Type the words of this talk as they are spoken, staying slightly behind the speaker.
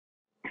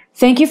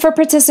Thank you for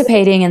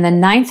participating in the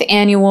 9th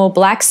Annual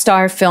Black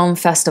Star Film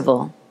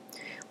Festival.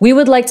 We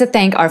would like to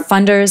thank our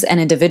funders and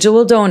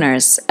individual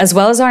donors, as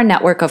well as our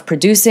network of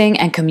producing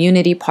and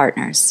community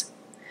partners.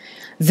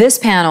 This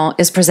panel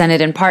is presented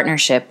in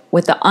partnership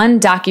with the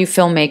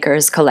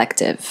Filmmakers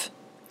Collective.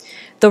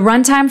 The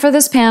runtime for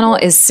this panel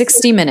is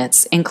 60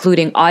 minutes,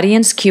 including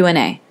audience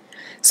Q&A.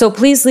 So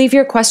please leave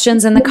your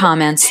questions in the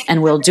comments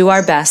and we'll do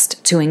our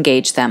best to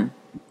engage them.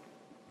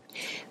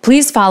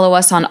 Please follow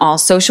us on all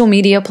social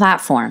media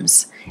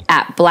platforms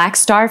at Black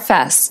Star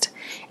Fest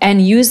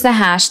and use the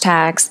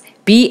hashtags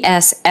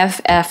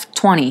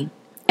BSFF20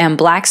 and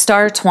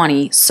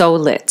Blackstar20 So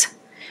Lit.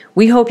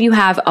 We hope you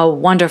have a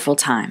wonderful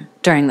time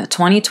during the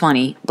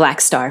 2020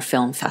 Black Star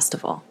Film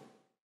Festival.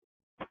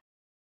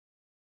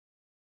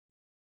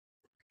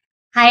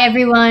 Hi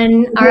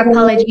everyone, our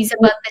apologies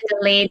about the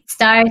delayed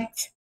start.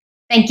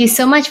 Thank you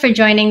so much for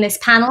joining this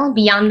panel,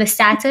 Beyond the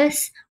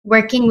Status,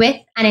 Working with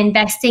and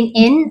Investing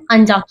in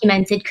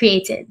Undocumented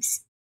Creatives.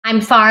 I'm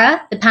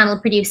Farah, the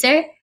panel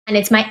producer, and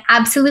it's my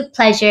absolute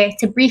pleasure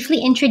to briefly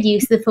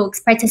introduce the folks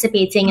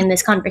participating in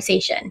this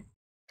conversation.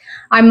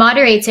 Our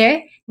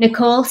moderator,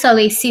 Nicole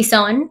Solis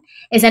Sison,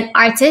 is an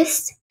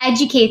artist,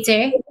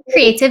 educator,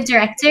 creative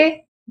director,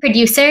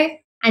 producer,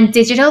 and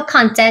digital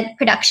content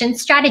production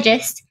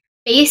strategist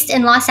based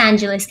in Los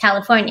Angeles,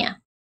 California.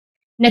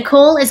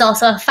 Nicole is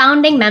also a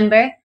founding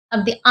member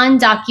of the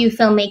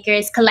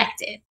Filmmakers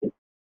Collective.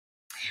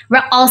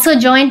 We're also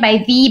joined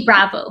by V.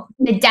 Bravo,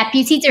 the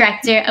Deputy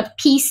Director of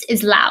Peace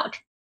is Loud.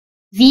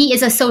 V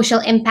is a social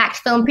impact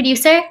film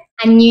producer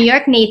and New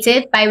York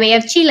native by way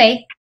of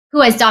Chile,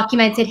 who has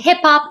documented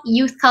hip-hop,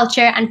 youth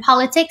culture, and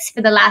politics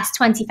for the last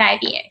 25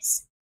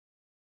 years.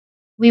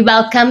 We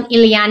welcome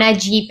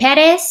Iliana G.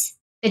 Perez,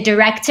 the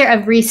Director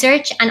of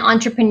Research and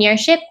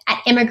Entrepreneurship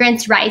at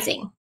Immigrants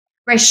Rising,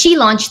 where she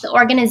launched the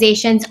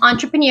organization's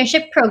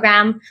entrepreneurship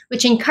program,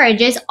 which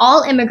encourages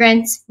all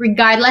immigrants,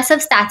 regardless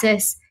of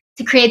status,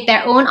 to create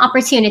their own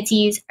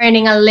opportunities,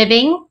 earning a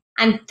living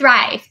and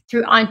thrive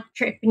through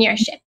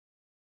entrepreneurship.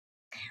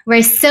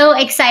 We're so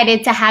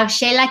excited to have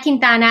Sheila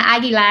Quintana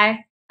Aguilar,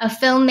 a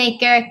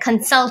filmmaker,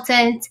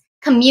 consultant,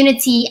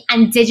 community,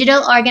 and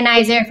digital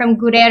organizer from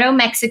Guerrero,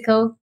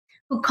 Mexico,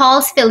 who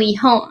calls Philly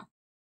home.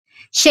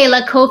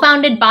 Sheila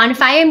co-founded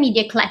Bonfire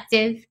Media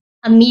Collective,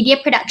 a media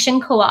production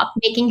co-op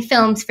making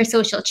films for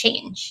social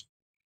change.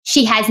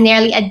 She has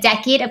nearly a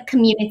decade of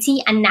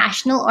community and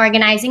national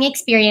organizing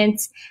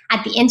experience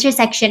at the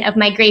intersection of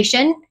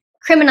migration,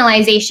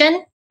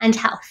 criminalization, and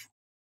health.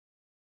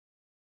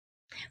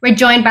 We're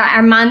joined by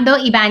Armando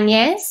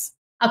Ibañez,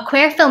 a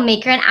queer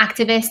filmmaker and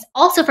activist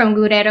also from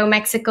Guerrero,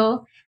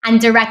 Mexico,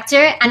 and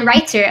director and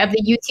writer of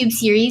the YouTube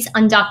series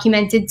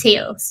Undocumented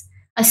Tales,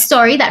 a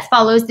story that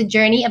follows the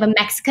journey of a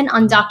Mexican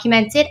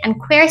undocumented and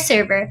queer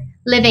server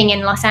living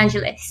in Los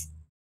Angeles.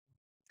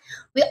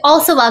 We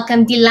also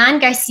welcome Dilan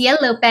Garcia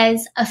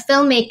Lopez, a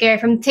filmmaker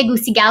from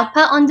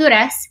Tegucigalpa,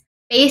 Honduras,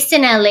 based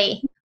in LA,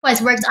 who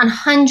has worked on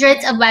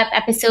hundreds of web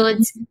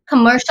episodes,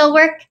 commercial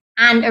work,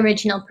 and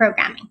original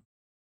programming.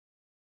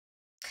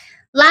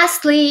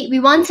 Lastly, we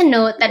want to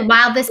note that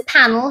while this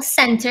panel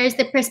centers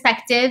the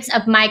perspectives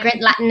of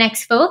migrant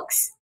Latinx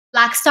folks,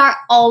 Black Star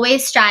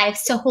always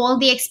strives to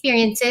hold the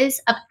experiences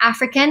of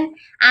African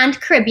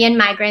and Caribbean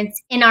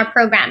migrants in our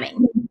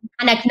programming,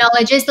 and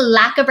acknowledges the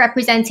lack of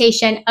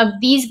representation of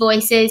these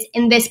voices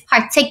in this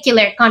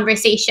particular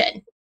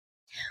conversation.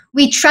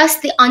 We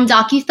trust the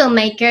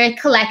Filmmaker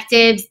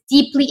Collective's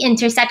deeply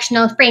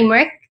intersectional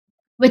framework,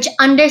 which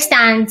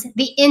understands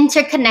the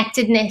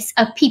interconnectedness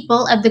of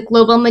people of the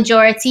global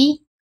majority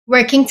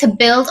working to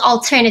build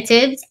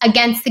alternatives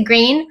against the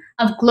grain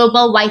of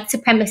global white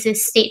supremacist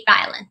state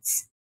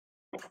violence.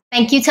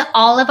 Thank you to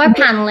all of our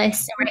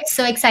panelists. We're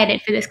so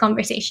excited for this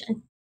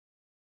conversation.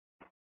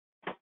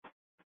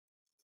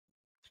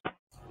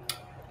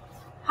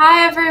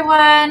 Hi,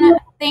 everyone.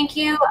 Thank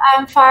you,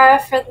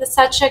 Farah, for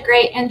such a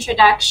great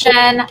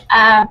introduction.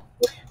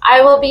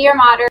 I will be your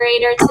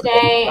moderator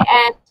today.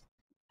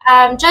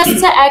 And just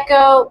to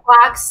echo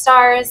Black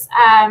Star's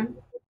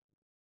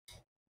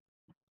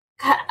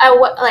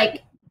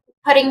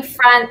putting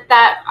front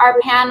that our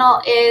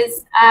panel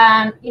is,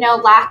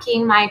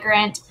 lacking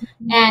migrant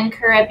and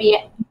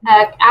Caribbean,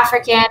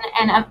 African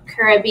and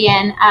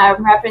Caribbean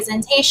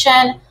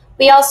representation.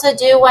 We also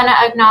do want to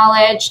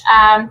acknowledge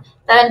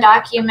the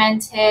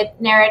undocumented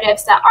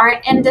narratives that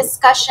aren't in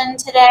discussion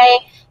today,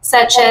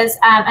 such as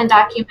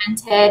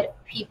undocumented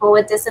people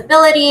with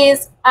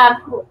disabilities,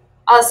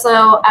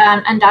 also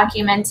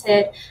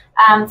undocumented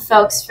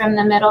folks from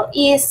the Middle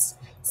East,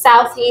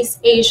 Southeast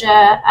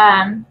Asia,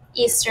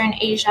 Eastern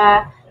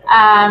Asia,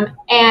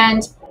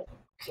 and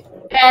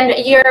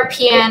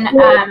European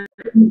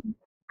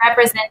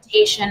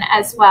representation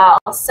as well.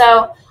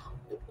 So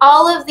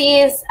all of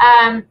these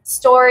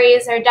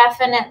stories are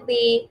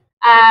definitely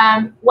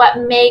what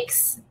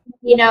makes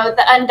the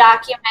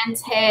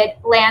undocumented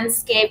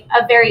landscape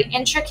a very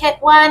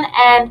intricate one,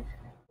 and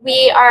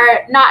we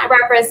are not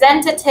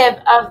representative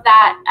of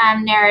that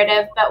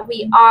narrative, but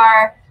we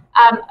are,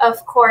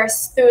 of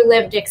course, through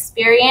lived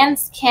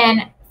experience,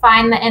 can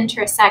find the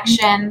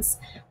intersections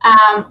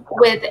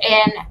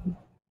within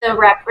the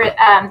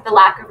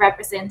lack of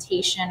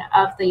representation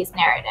of these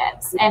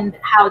narratives and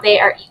how they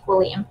are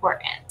equally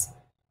important.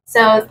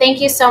 So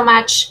thank you so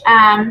much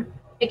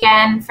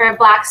again for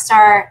Black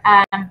Star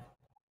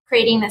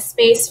creating the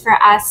space for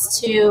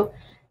us to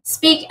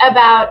speak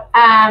about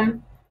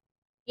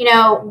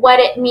what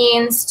it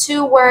means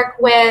to work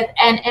with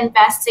and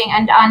investing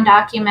in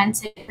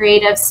undocumented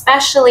creatives,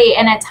 especially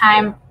in a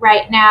time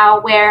right now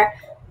where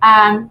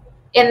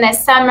in the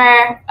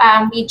summer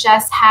we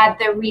just had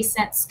the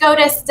recent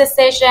SCOTUS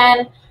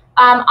decision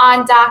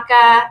on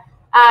DACA,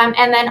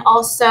 and then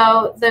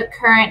also the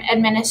current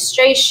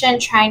administration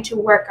trying to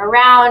work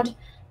around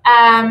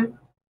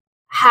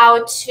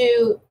how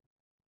to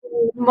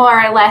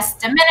more or less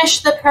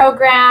diminish the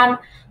program.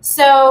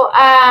 So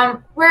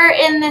we're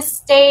in this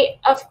state,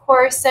 of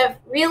course, of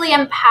really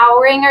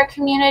empowering our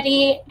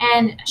community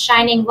and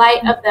shining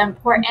light of the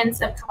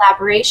importance of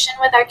collaboration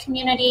with our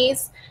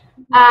communities.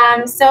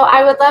 So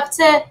I would love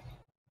to,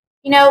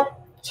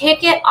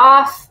 kick it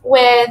off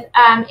with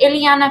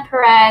Iliana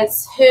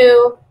Perez,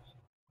 who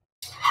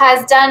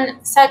has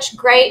done such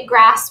great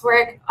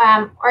grassroots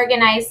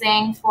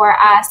organizing for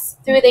us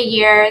through the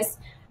years.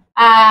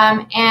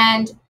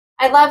 And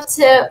I'd love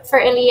for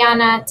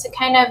Iliana to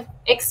kind of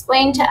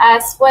explain to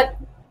us what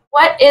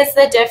is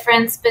the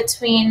difference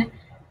between,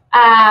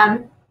 how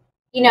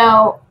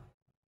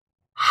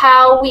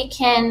we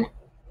can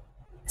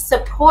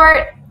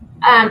support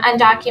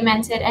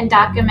undocumented and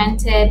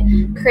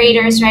documented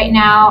creators right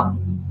now.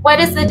 What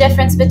is the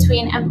difference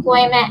between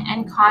employment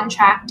and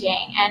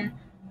contracting, and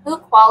who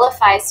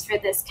qualifies for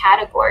this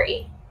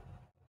category?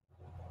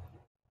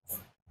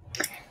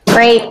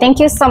 Great. Thank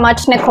you so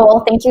much, Nicole.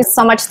 Thank you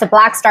so much to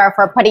Black Star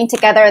for putting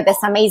together this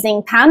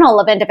amazing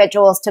panel of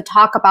individuals to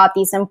talk about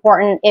these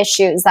important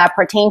issues that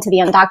pertain to the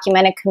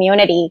undocumented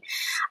community.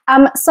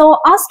 So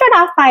I'll start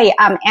off by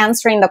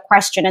answering the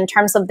question in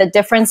terms of the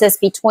differences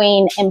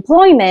between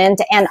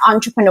employment and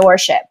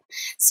entrepreneurship.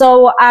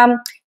 So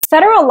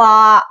federal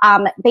law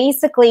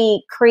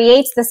basically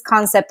creates this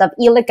concept of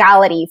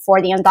illegality for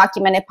the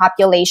undocumented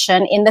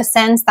population in the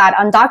sense that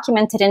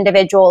undocumented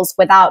individuals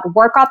without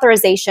work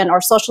authorization or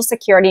social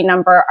security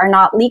number are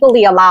not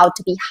legally allowed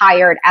to be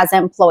hired as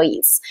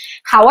employees.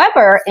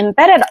 However,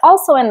 embedded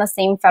also in the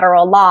same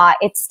federal law,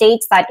 it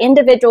states that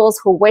individuals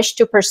who wish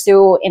to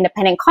pursue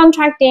independent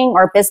contracting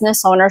or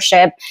business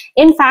ownership,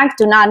 in fact,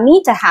 do not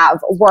need to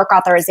have work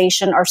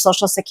authorization or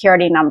social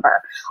security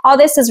number. All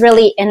this is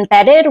really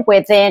embedded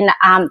within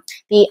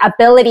the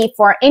ability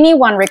for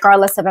anyone,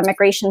 regardless of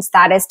immigration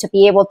status, to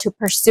be able to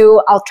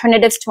pursue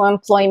alternatives to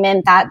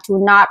employment that do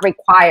not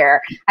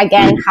require,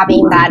 again,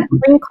 having that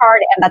green card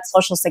and that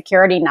social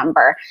security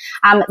number.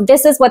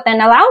 This is what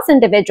then allows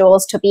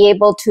individuals to be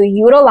able to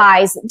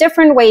utilize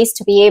different ways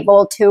to be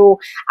able to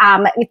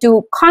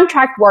do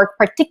contract work,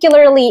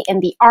 particularly in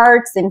the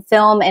arts, in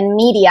film and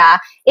media.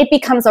 It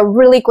becomes a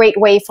really great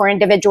way for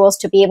individuals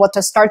to be able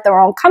to start their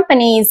own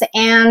companies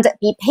and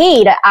be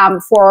paid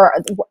for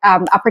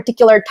a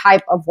particular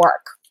type of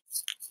work.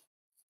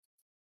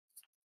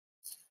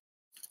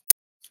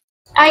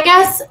 I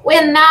guess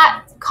in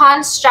that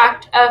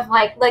construct of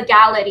like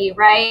legality,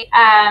 right?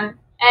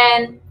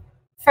 And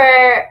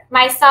for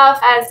myself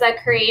as a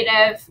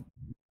creative,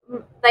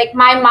 like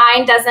my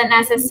mind doesn't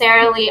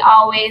necessarily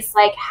always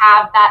like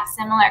have that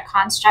similar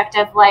construct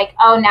of like,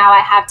 oh, now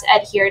I have to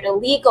adhere to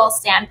legal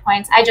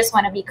standpoints. I just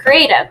want to be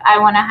creative. I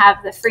want to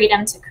have the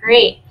freedom to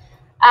create.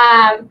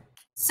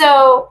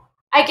 So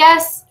I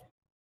guess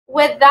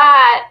with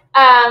that,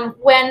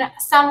 when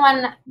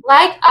someone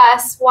like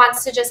us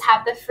wants to just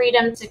have the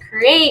freedom to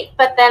create,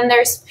 but then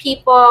there's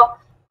people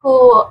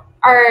who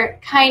are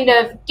kind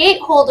of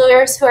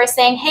gateholders who are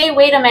saying, hey,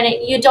 wait a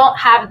minute, you don't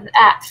have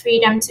that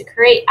freedom to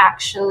create,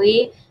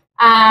 actually.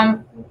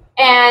 And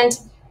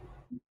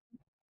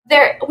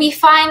we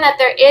find that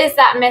there is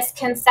that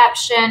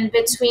misconception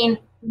between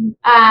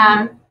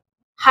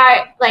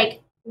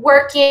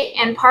working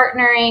and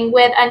partnering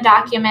with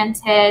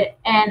undocumented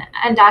and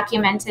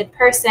undocumented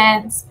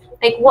persons.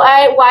 Like,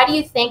 why do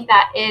you think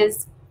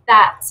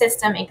that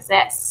system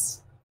exists?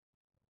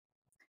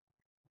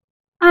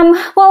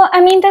 Well,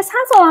 I mean, this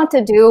has a lot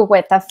to do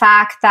with the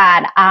fact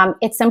that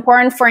it's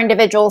important for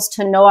individuals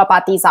to know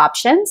about these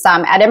options.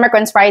 At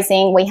Immigrants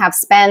Rising, we have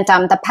spent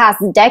the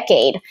past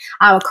decade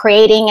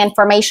creating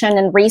information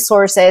and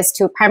resources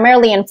to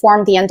primarily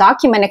inform the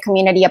undocumented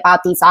community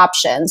about these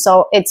options.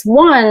 So it's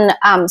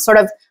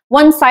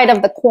one side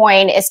of the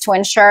coin is to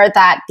ensure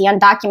that the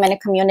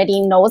undocumented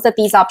community knows that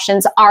these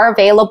options are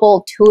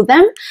available to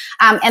them.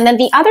 And then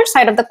the other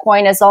side of the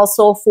coin is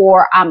also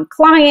for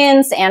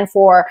clients and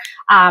for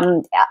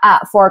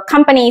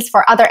companies,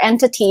 for other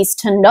entities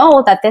to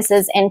know that this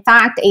is in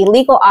fact a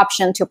legal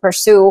option to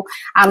pursue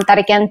that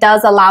again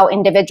does allow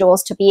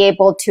individuals to be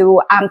able to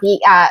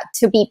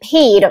be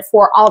paid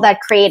for all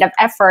that creative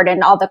effort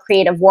and all the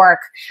creative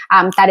work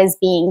that is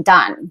being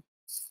done.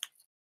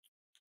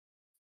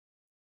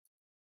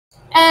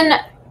 And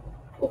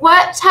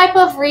what type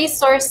of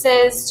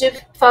resources do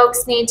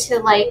folks need to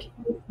like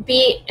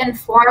be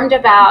informed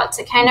about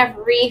to kind of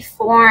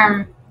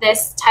reform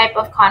this type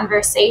of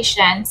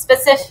conversation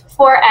specific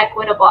for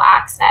equitable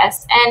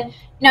access? And,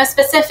 you know,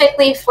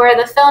 specifically for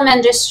the film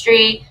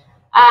industry,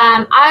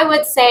 I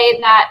would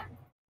say that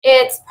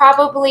it's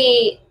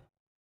probably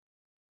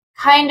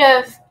kind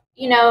of,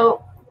 you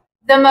know,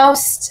 the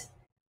most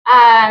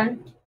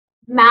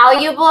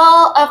malleable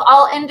of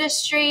all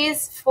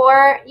industries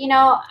for, you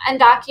know,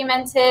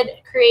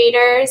 undocumented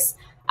creators.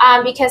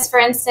 Because, for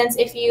instance,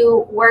 if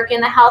you work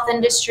in the health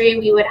industry,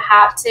 we would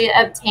have to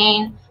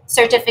obtain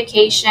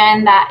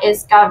certification that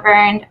is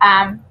governed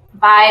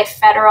by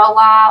federal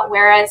law,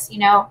 whereas, you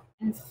know,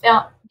 in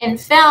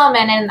film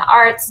and in the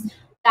arts,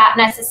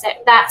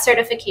 that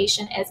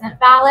certification isn't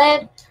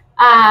valid.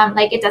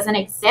 Like, it doesn't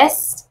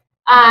exist.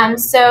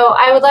 So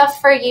I would love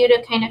for you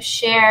to kind of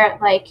share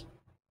like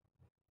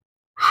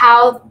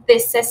how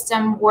this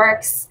system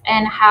works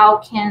and how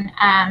can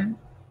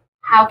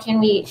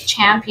we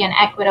champion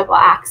equitable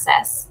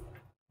access?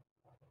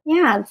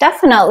 Yeah,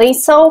 definitely.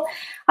 So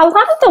a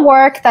lot of the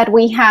work that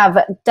we have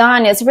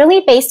done is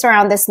really based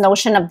around this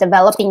notion of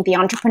developing the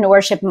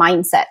entrepreneurship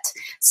mindset.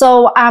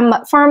 So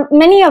for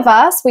many of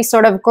us, we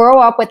sort of grow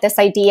up with this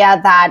idea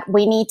that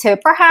we need to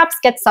perhaps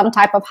get some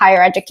type of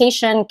higher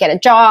education, get a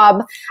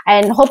job,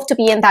 and hope to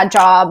be in that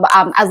job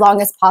as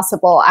long as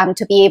possible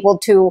to be able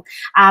to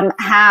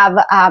have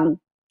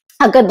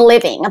a good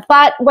living.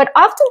 But what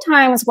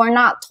oftentimes we're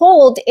not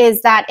told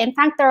is that, in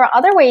fact, there are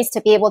other ways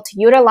to be able to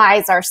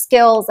utilize our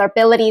skills, our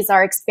abilities,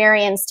 our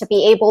experience to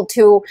be able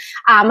to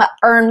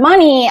earn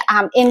money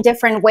in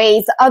different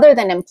ways other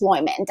than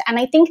employment. And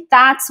I think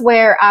that's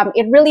where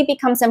it really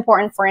becomes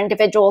important for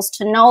individuals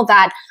to know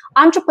that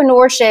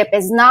entrepreneurship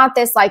is not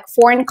this like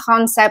foreign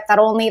concept that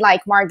only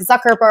like Mark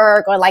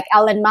Zuckerberg or like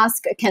Elon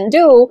Musk can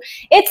do.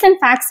 It's in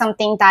fact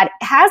something that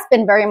has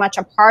been very much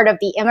a part of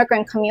the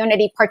immigrant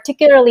community,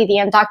 particularly the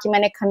undocumented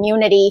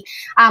community,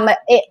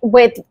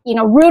 with, you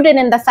know, rooted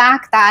in the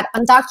fact that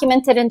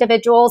undocumented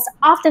individuals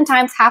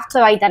oftentimes have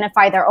to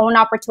identify their own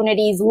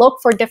opportunities, look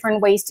for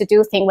different ways to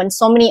do things when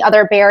so many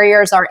other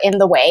barriers are in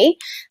the way.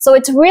 So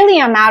it's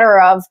really a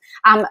matter of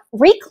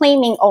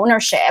reclaiming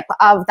ownership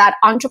of that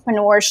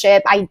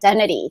entrepreneurship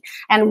identity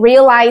and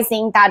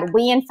realizing that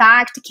we in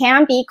fact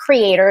can be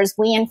creators.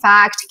 We in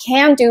fact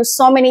can do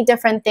so many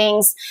different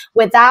things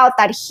without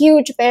that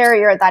huge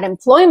barrier that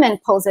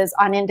employment poses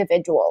on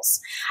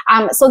individuals.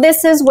 So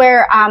this is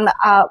where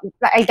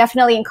I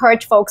definitely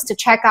encourage folks to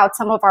check out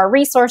some of our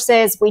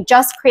resources. We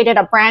just created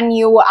a brand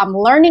new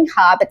learning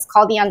hub. It's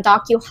called the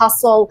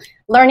UndocuHustle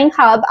Learning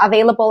Hub,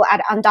 available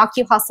at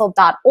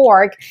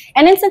undocuhustle.org.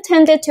 And it's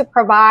intended to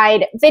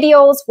provide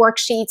videos,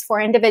 worksheets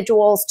for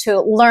individuals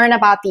to learn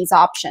about these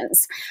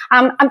options.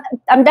 I'm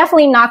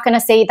definitely not going to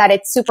say that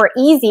it's super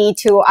easy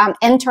to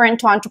enter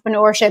into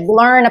entrepreneurship,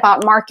 learn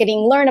about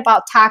marketing, learn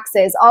about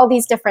taxes, all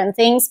these different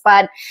things.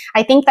 But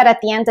I think that at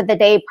the end of the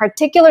day,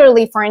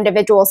 particularly for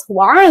individuals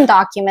who are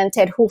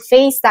undocumented, who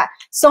face that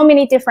so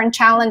many different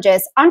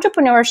challenges,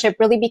 entrepreneurship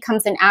really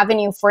becomes an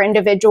avenue for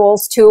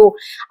individuals to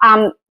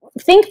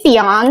think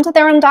beyond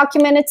their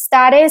undocumented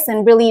status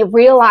and really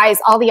realize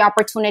all the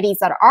opportunities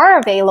that are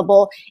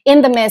available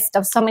in the midst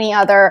of so many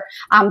other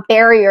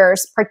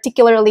barriers,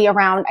 particularly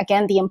around,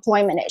 again, the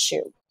employment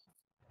issue.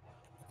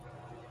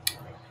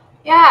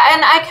 Yeah,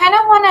 and I kind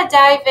of want to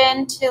dive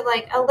into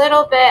like a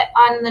little bit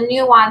on the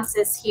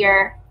nuances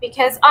here,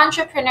 because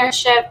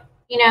entrepreneurship,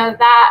 you know,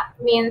 that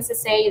means to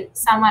say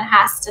someone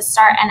has to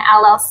start an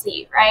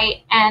LLC,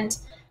 right? And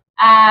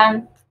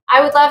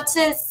I would love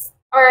to,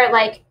 or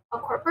like a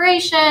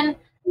corporation,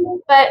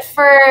 but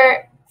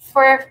for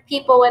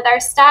people with our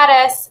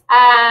status,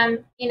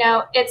 you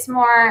know, it's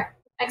more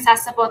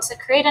accessible to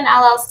create an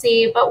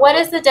LLC. But what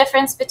is the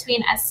difference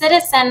between a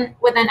citizen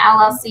with an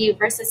LLC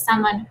versus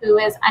someone who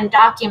is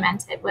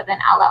undocumented with an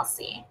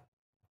LLC?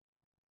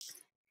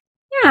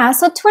 Yeah,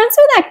 so to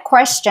answer that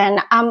question,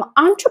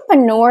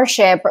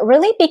 entrepreneurship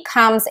really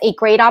becomes a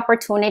great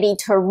opportunity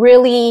to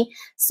really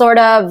sort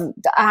of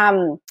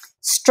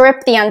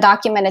strip the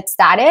undocumented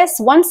status.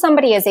 Once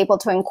somebody is able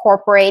to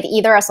incorporate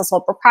either as a sole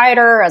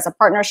proprietor, as a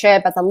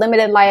partnership, as a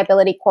limited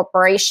liability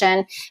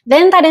corporation,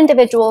 then that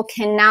individual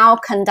can now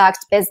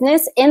conduct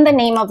business in the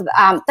name of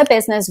the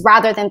business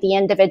rather than the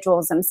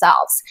individuals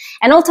themselves.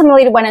 And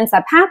ultimately what ends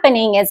up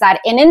happening is that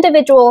an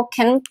individual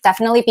can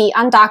definitely be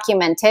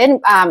undocumented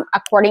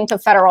according to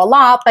federal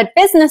law, but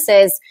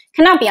businesses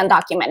cannot be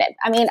undocumented.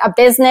 I mean, a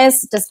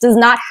business just does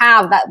not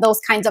have those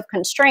kinds of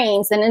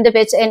constraints. And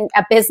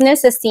a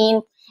business is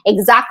seen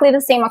exactly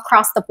the same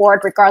across the board,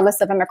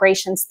 regardless of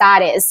immigration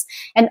status.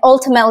 And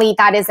ultimately,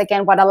 that is,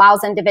 again, what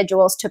allows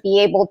individuals to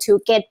be able to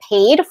get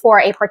paid for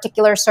a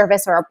particular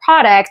service or a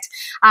product,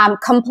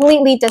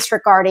 completely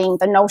disregarding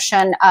the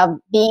notion of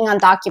being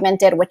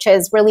undocumented, which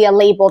is really a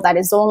label that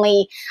is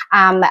only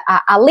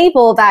a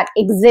label that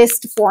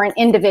exists for an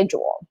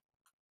individual.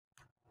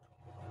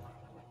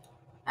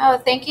 Oh,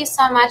 thank you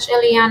so much,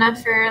 Iliana,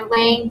 for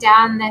laying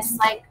down this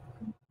like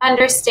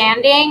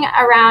understanding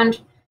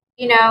around,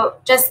 you know,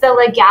 just the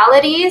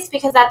legalities,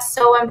 because that's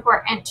so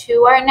important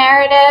to our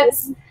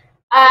narratives.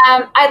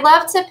 I'd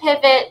love to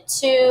pivot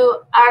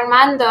to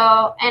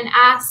Armando and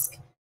ask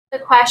the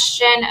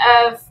question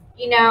of,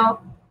 you know,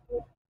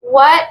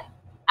 what,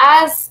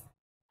 as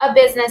a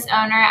business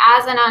owner,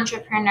 as an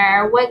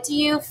entrepreneur, what do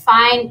you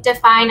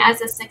define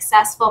as a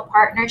successful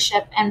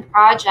partnership and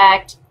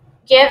project,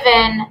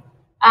 given,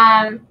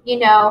 you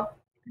know,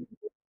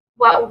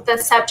 what the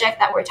subject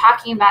that we're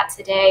talking about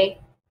today,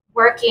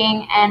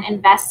 working and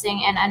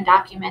investing in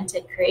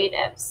undocumented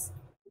creatives?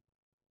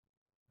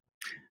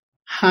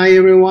 Hi,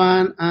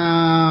 everyone.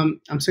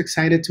 I'm so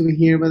excited to be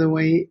here, by the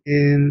way.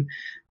 And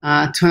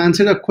to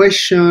answer the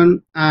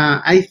question,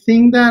 I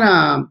think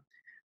that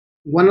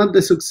one of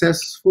the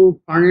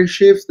successful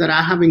partnerships that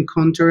I have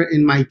encountered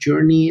in my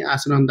journey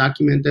as an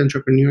undocumented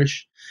entrepreneur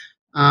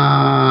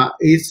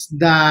is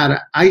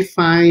that I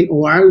find,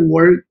 or I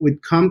work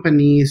with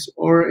companies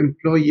or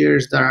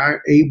employers that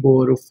are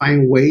able to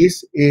find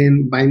ways,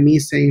 and by me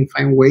saying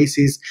find ways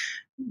is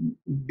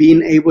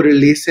being able to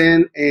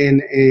listen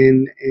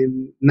and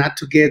not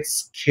to get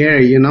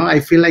scared. You know, I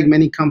feel like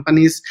many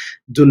companies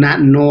do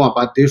not know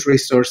about these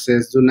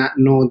resources, do not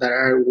know there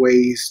are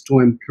ways to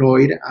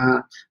employ.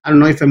 I don't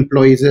know if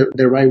employ is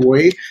the right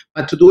way,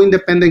 but to do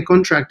independent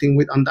contracting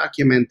with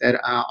undocumented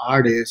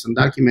artists,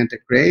 undocumented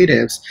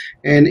creatives.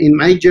 And in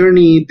my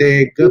journey,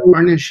 the good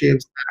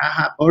partnerships that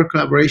I have or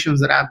collaborations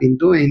that I've been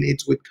doing,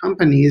 it's with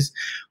companies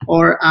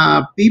or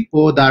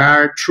people that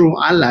are true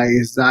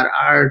allies, that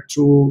are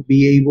to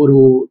be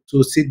able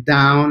to sit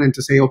down and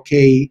to say,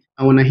 okay,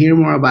 I want to hear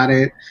more about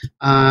it.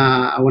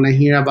 I want to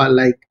hear about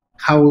like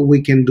how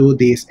we can do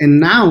this.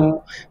 And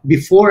now,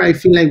 before, I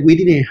feel like we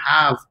didn't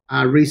have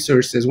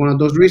resources. One of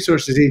those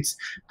resources is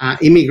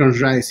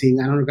Immigrants Rising,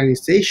 an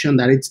organization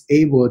that is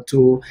able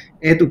to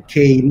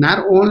educate not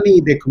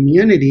only the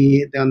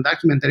community, the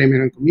undocumented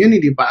immigrant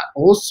community, but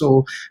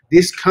also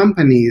these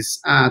companies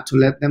to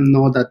let them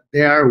know that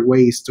there are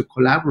ways to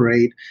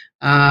collaborate.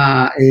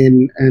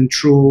 And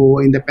through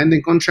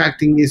independent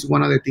contracting is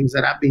one of the things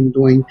that I've been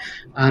doing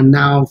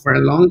now for a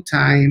long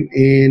time,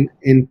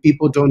 and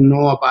people don't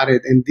know about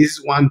it. And this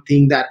is one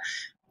thing that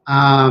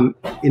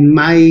in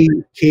my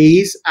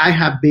case, I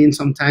have been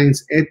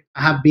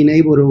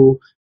able to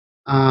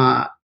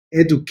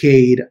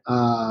educate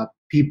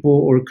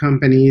people or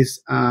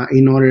companies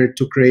in order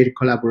to create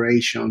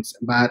collaborations.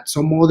 But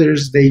some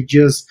others, they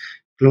just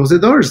close the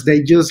doors.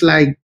 They just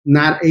like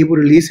not able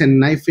to listen.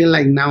 And I feel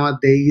like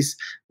nowadays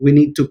we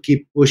need to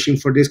keep pushing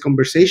for these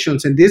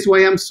conversations. And this is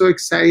why I'm so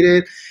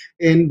excited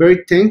and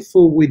very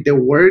thankful with the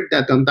work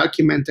that the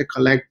Undocumented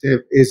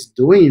Collective is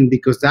doing,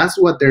 because that's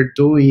what they're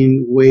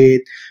doing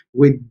with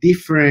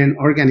different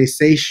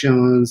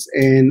organizations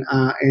and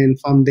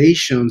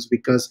foundations,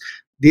 because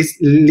this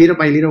little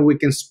by little we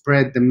can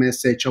spread the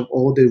message of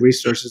all the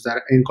resources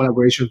that and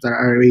collaborations that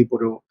are able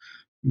to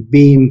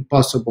be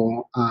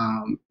possible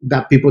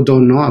that people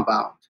don't know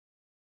about.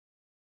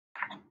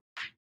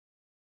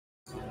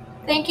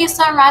 Thank you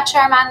so much,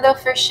 Armando,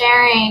 for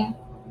sharing.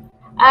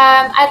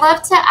 I'd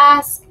love to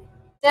ask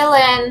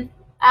Dilan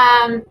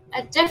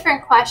a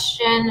different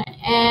question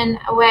in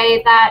a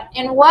way that,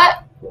 in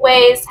what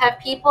ways have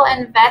people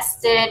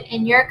invested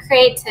in your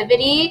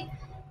creativity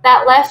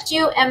that left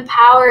you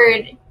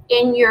empowered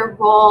in your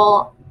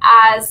role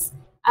as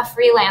a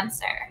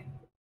freelancer?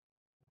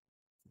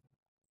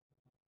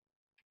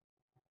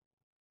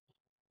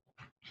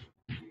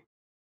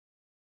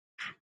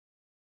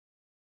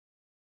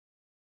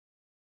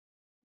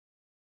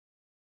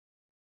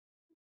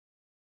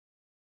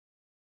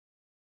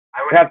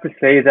 I would have to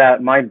say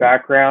that my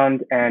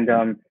background and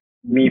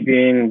me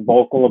being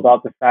vocal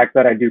about the fact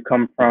that I do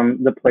come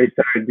from the place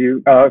that I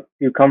do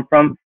come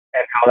from,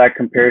 and how that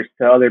compares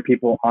to other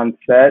people on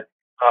set.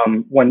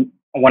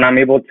 When I'm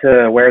able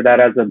to wear that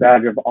as a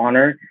badge of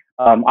honor,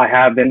 I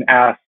have been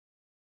asked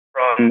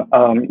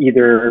from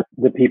either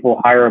the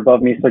people higher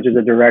above me, such as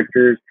the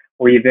directors,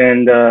 or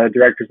even the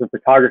directors of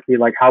photography,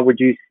 like, how would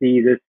you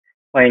see this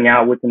playing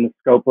out within the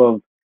scope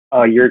of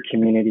your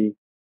community?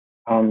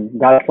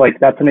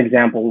 That's an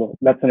example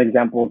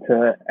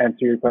to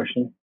answer your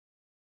question.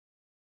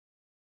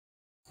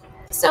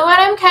 So what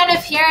I'm kind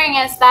of hearing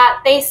is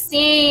that they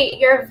see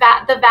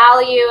the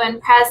value and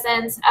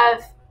presence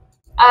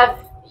of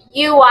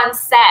you on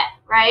set,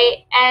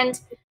 right? And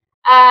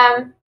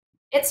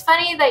it's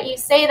funny that you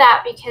say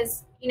that,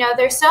 because you know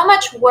there's so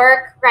much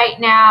work right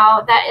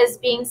now that is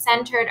being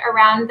centered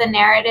around the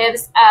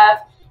narratives of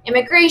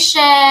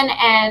immigration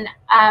and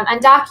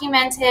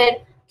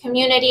undocumented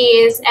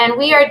communities, and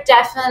we are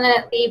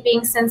definitely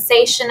being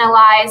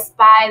sensationalized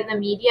by the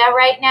media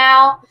right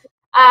now.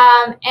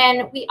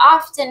 And we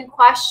often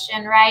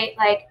question, right?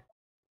 Like,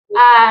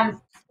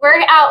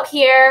 we're out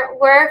here,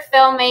 we're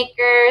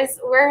filmmakers,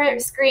 we're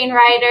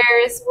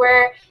screenwriters,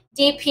 we're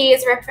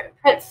DPs, we're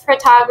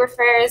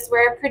photographers,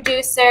 we're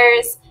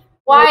producers.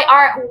 Why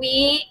aren't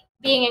we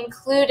being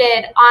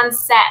included on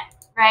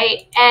set,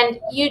 right? And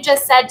you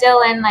just said,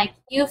 Dilan, like,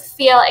 you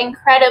feel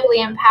incredibly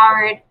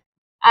empowered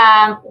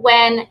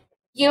when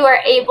you are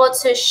able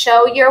to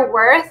show your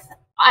worth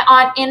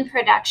in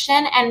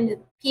production, and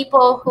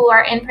people who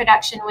are in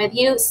production with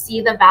you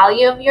see the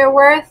value of your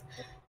worth.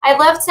 I'd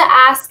love to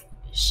ask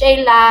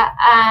Sheila,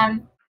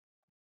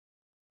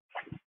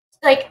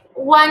 like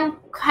one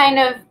kind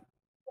of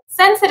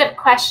sensitive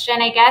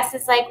question, I guess,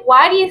 is like,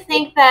 why do you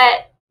think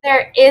that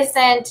there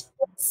isn't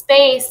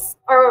space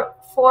or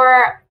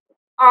for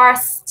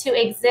us to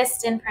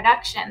exist in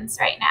productions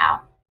right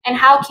now? And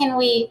how can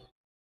we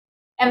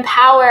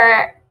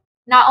empower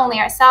not only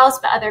ourselves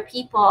but other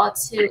people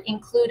to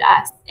include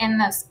us in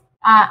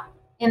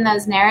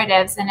those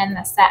narratives and in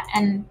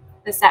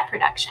the set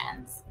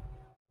productions?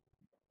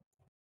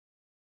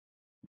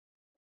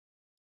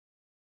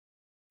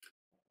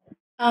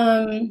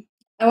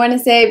 I want to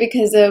say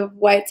because of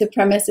white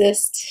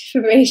supremacist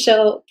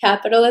racial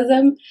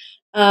capitalism,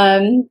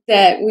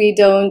 that we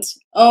don't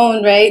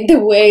own, right, the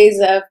ways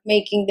of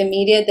making the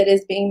media that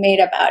is being made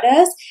about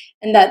us,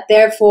 and that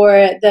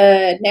therefore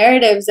the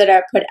narratives that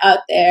are put out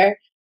there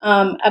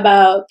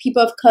about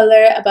people of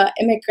color, about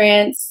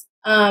immigrants,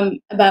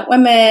 about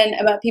women,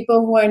 about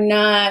people who are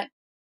not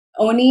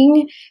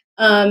owning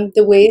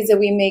the ways that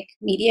we make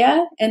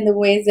media and the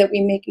ways that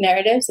we make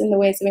narratives and the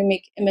ways that we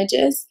make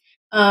images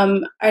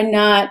are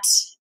not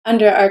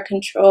under our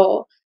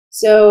control.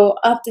 So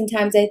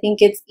oftentimes I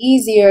think it's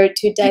easier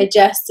to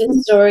digest the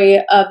story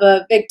of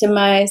a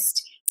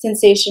victimized,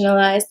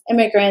 sensationalized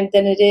immigrant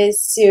than it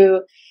is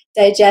to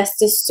digest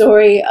the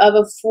story of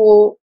a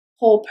full,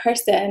 whole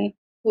person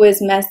who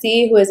is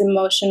messy, who is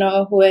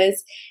emotional, who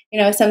is,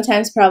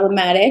 sometimes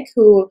problematic,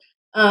 who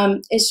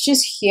is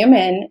just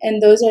human.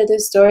 And those are the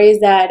stories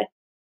that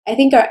I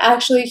think are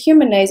actually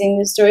humanizing,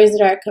 the stories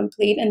that are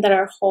complete and that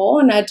are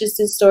whole, not just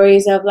the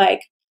stories of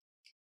like,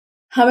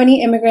 how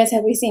many immigrants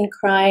have we seen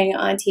crying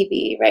on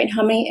TV, right?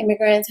 How many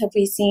immigrants have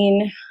we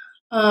seen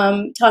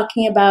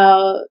talking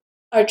about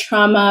our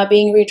trauma,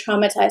 being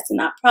re-traumatized in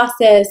that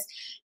process,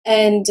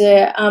 and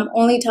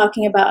only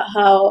talking about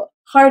how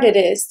hard it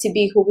is to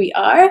be who we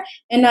are,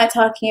 and not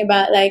talking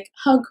about like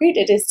how great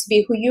it is to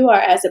be who you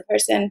are as a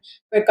person,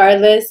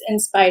 regardless, in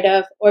spite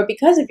of, or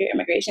because of your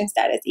immigration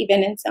status,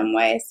 even in some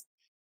ways.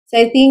 So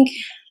I think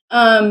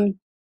for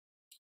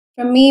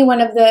me, one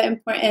of the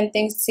important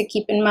things to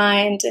keep in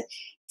mind,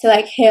 to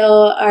like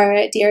hail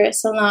our dear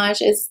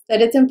Solange, is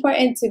that it's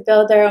important to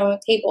build our own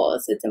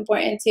tables. It's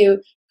important to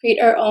create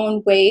our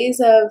own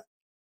ways of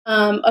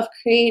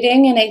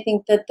creating, and I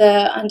think that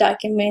the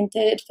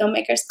Undocumented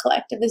Filmmakers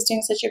Collective is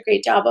doing such a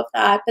great job of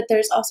that. But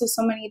there's also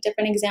so many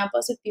different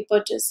examples of people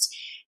just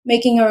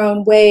making our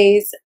own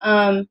ways,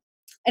 and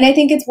I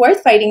think it's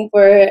worth fighting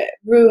for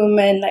room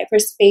and like for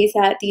space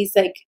at these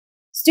like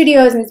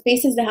studios and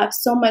spaces that have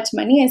so much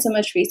money and so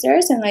much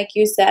resource, and like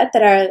you said,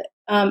 that are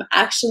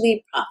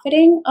actually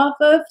profiting off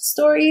of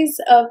stories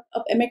of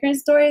immigrant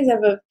stories, of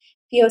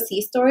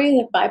POC stories,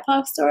 of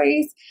BIPOC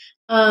stories.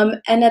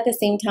 And at the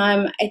same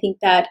time, I think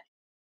that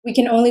we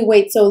can only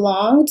wait so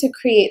long to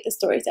create the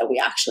stories that we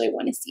actually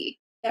want to see,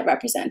 that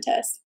represent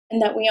us and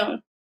that we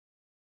own.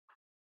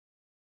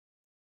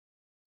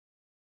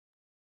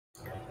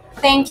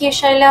 Thank you,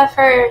 Sheila,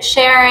 for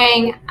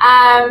sharing.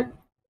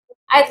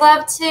 I'd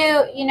love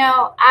to,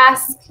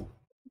 ask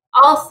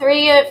all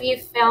three of you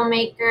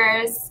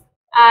filmmakers,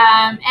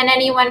 and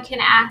anyone can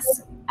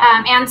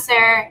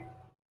answer,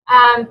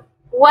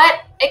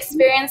 what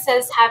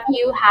experiences have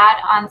you had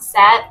on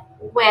set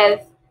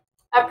with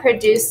a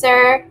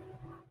producer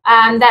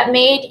that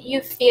made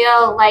you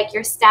feel like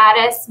your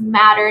status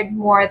mattered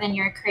more than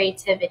your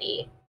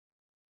creativity?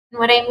 And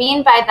what I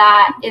mean by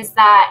that is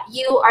that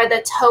you are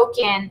the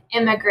token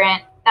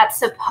immigrant that's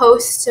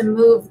supposed to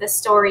move the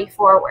story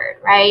forward,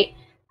 right?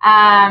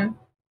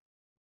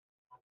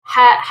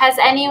 Has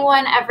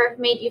anyone ever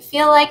made you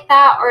feel like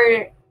that,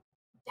 or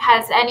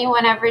has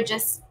anyone ever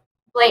just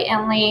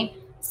blatantly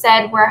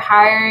said we're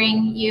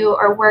hiring you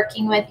or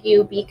working with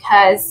you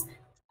because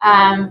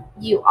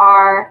you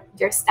are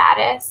your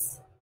status?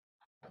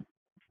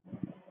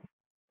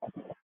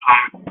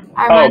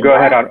 Armando? Oh, go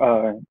ahead,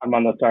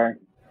 Armando, sorry.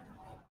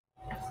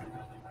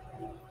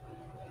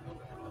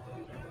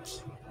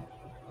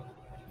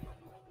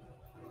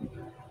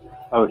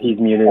 Oh, he's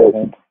muted, I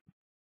think.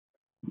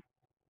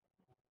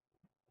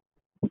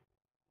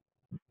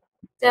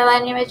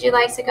 Dilan, would you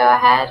like to go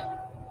ahead?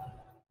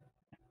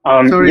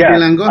 Sorry, yeah,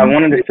 Dilan, go ahead. I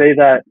wanted to say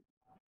that.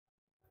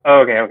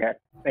 Oh, okay,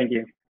 thank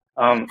you.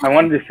 I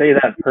wanted to say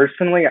that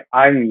personally,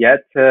 I'm yet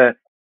to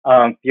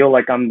feel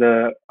like I'm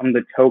the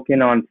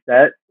token on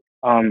set.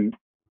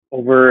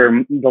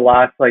 Over the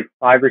last like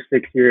 5 or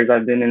 6 years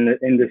I've been in the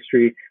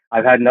industry,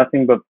 I've had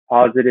nothing but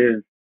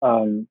positive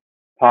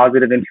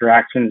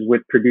interactions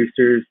with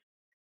producers.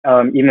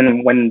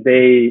 Even when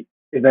they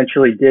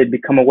eventually did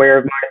become aware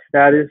of my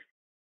status,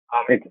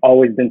 it's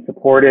always been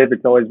supportive.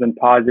 It's always been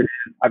positive.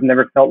 I've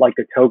never felt like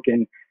a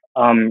token.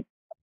 In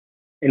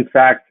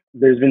fact,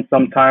 there's been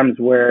some times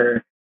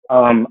where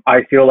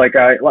I feel like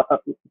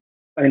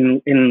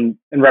in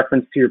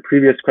reference to your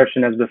previous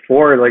question as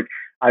before, like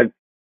I've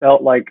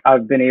felt like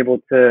I've been able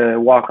to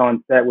walk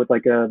on set with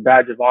like a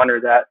badge of honor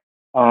that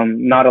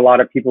not a lot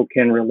of people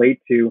can relate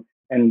to.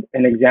 And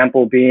an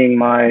example being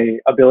my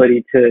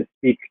ability to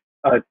speak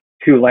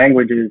 2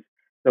 languages.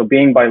 So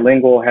being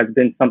bilingual has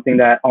been something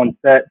that on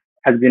set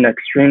has been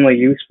extremely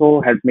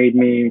useful, has made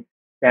me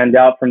stand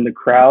out from the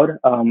crowd,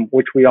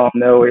 which we all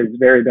know is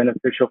very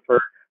beneficial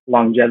for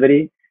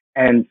longevity.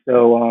 And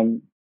so,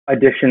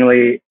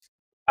 additionally,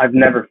 I've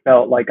never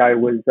felt like I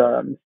was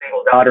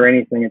singled out or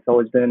anything. It's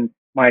always been,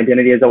 my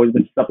identity has always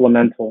been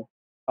supplemental,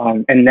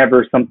 and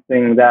never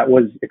something that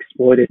was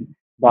exploited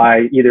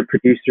by either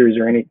producers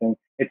or anything.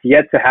 It's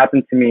yet to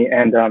happen to me,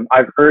 and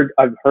I've heard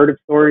of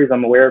stories.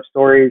 I'm aware of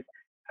stories,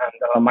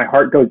 and my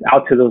heart goes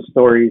out to those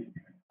stories.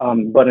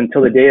 But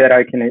until the day that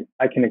I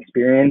can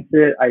experience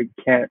it, I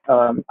can't.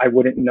 I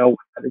wouldn't know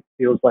what it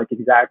feels like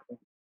exactly.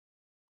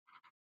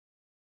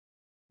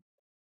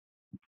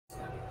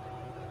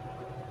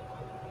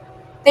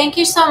 Thank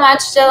you so much,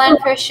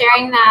 Dilan, for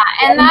sharing that.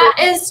 And that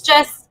is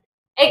just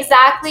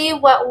exactly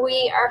what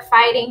we are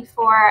fighting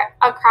for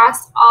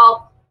across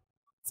all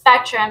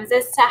spectrums,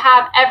 is to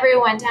have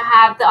everyone to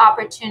have the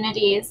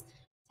opportunities,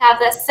 to have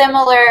the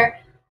similar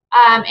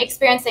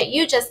experience that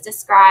you just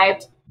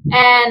described.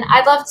 And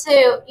I'd love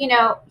to,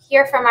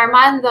 hear from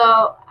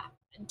Armando.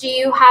 Do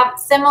you have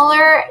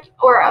similar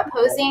or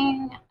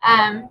opposing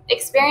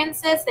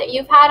experiences that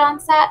you've had on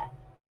set?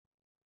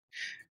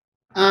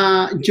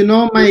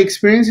 My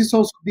experience is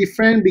also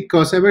different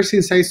because ever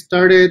since I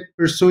started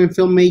pursuing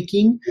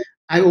filmmaking,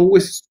 I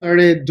always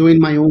started doing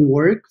my own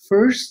work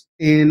first.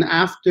 And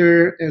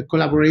after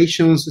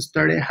collaborations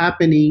started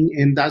happening,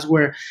 and that's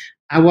where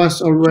I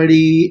was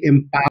already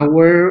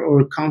empowered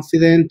or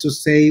confident to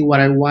say what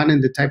I want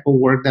and the type of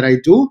work that I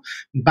do.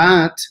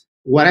 But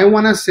what I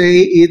want to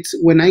say is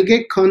when I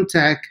get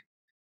contact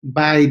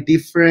by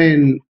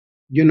different,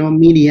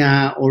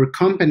 media or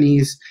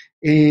companies,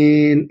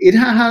 and it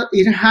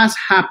has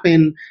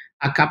happened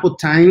a couple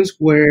times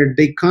where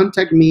they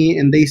contact me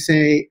and they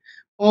say,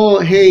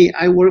 oh, hey,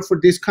 I work for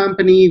this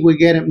company, we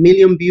get 1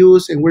 million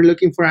views and we're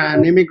looking for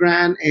an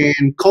immigrant,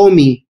 and call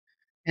me.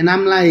 And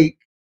I'm like,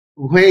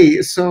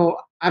 wait, so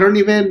I don't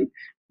even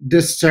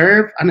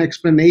deserve an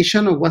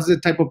explanation of what's the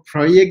type of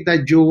project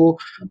that you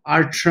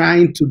are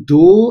trying to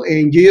do,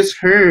 and you just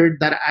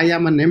heard that I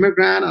am an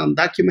immigrant,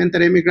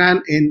 undocumented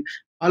immigrant, and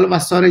all of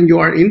a sudden you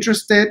are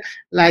interested.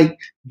 Like,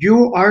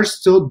 you are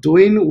still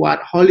doing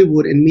what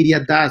Hollywood and media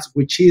does,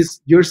 which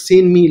is you're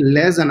seeing me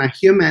less than a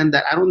human,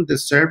 that I don't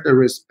deserve the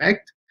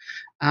respect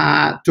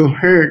to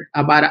hear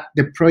about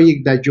the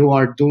project that you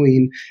are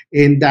doing,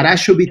 and that I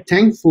should be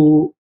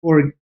thankful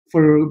for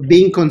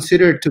being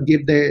considered to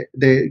give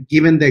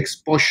given the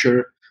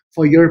exposure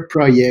for your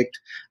project.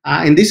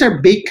 And these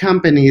are big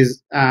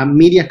companies,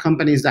 media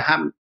companies that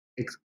have,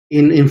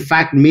 in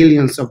fact,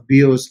 millions of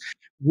views.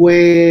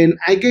 When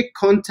I get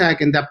contact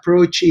and the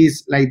approach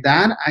is like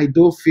that, I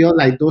do feel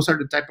like those are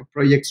the type of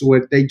projects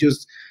where they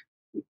just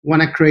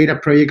want to create a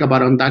project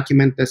about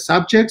undocumented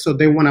subjects, or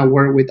they want to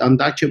work with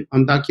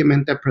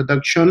undocumented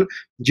production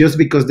just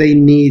because they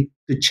need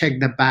to check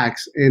the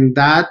box. And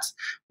that's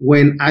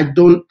when I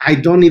don't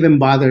even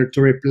bother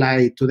to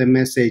reply to the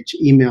message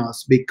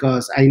emails,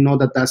 because I know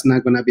that that's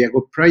not going to be a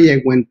good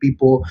project when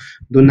people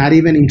do not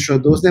even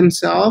introduce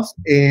themselves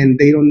and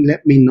they don't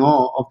let me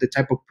know of the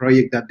type of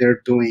project that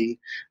they're doing.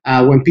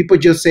 When people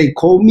just say,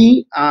 call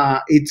me,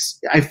 I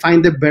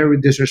find it very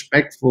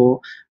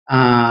disrespectful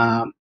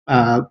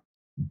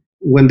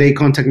when they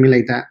contact me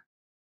like that.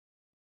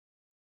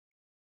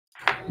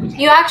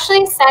 You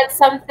actually said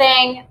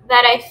something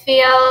that I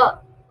feel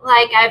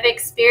like I've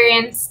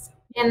experienced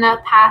in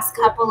the past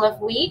couple of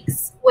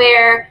weeks,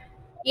 where,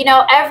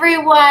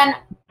 everyone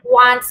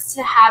wants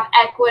to have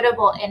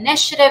equitable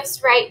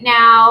initiatives right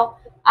now.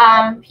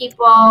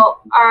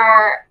 People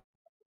are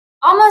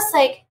almost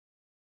like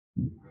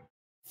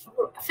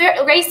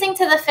racing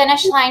to the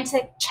finish line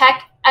to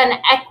check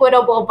an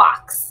equitable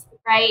box,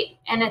 right?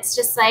 And it's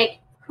just like,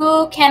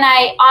 who can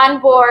I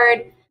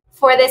onboard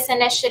for this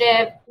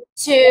initiative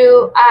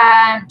to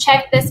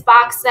check this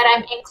box that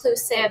I'm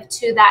inclusive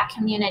to that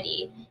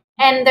community?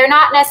 And they're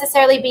not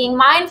necessarily being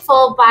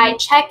mindful by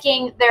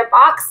checking their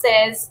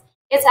boxes.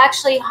 It's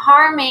actually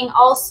harming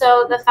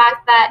also the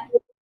fact that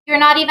you're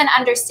not even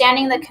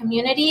understanding the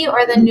community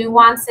or the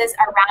nuances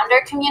around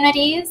our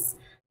communities.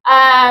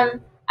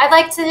 I'd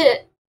like to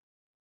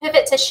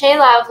pivot to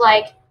Sheila of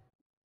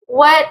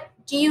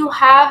do you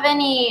have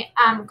any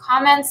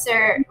comments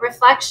or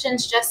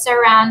reflections just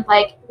around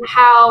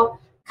how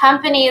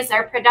companies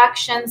or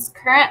productions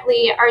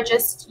currently are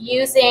just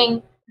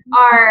using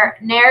our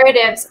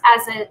narratives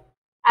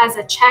as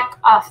a check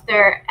off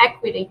their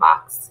equity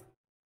box?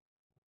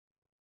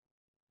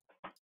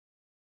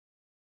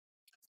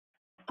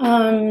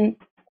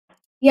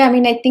 Yeah, I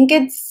mean, I think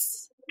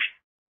it's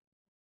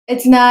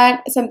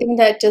not something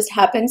that just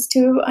happens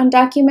to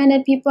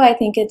undocumented people. I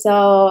think it's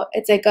a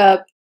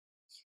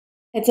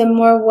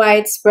more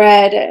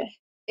widespread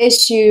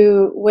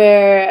issue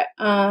where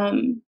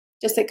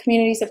just like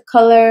communities of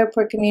color,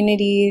 poor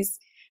communities,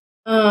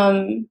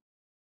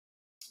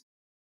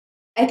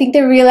 I think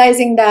they're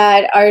realizing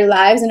that our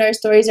lives and our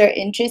stories are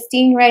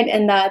interesting, right?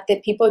 And that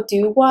people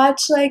do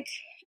watch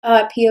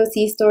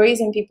POC stories,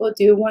 and people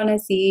do want to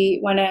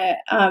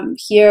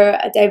hear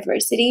a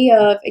diversity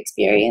of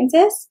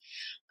experiences.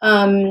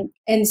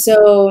 And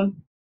so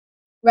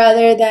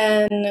rather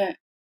than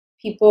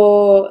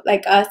people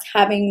like us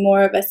having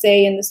more of a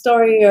say in the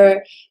story,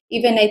 or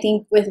even I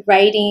think with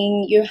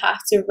writing, you have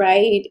to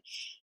write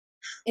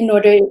in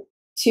order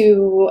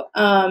to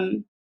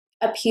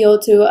appeal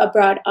to a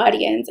broad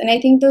audience. And I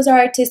think those are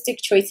artistic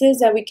choices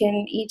that we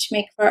can each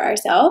make for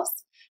ourselves.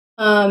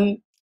 But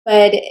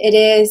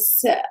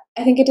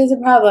I think it is a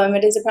problem.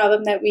 It is a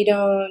problem that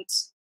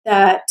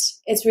that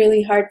it's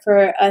really hard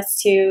for us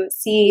to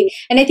see.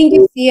 And I think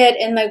you see it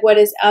in like what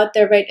is out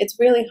there, right? It's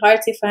really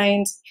hard to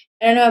find,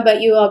 I don't know about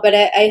you all, but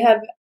I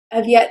have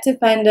yet to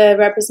find a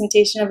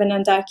representation of an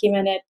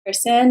undocumented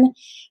person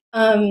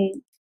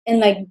in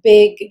like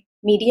big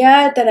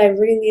media that I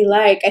really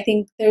like. I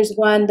think there's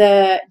one,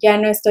 the Ya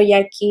No Estoy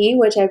Aquí,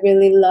 which I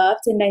really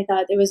loved, and I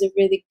thought it was a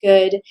really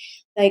good,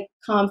 like,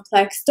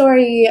 complex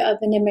story of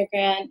an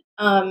immigrant.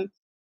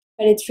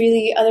 But it's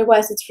really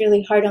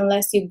hard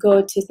unless you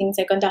go to things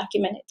like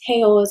Undocumented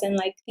Tales and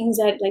like things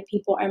that like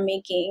people are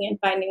making and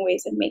finding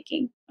ways of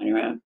making on your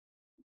own.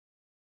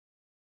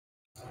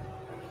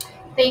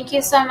 Thank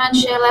you so much,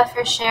 Sheila,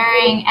 for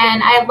sharing.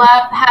 And I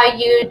love how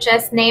you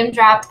just name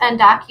dropped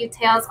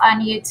Undocu-Tales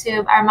on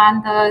YouTube,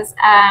 Armando's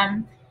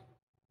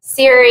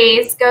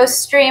series. Go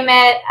stream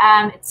it.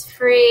 It's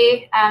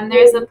free.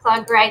 There's a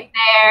plug right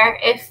there.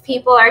 If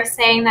people are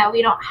saying that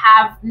we don't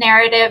have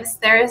narratives,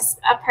 there's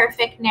a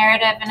perfect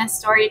narrative and a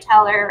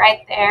storyteller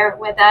right there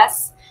with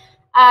us.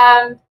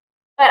 But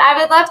I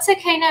would love to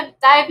kind of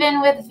dive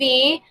in with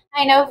V.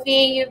 I know,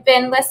 V, you've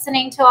been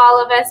listening to all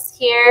of us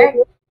here.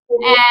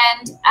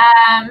 And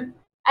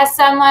as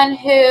someone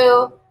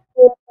who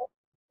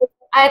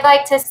I'd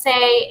like to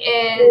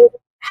say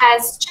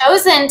has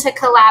chosen to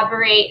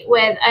collaborate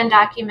with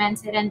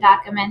undocumented and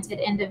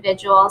documented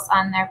individuals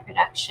on their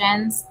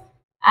productions,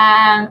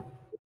 I'd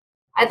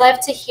love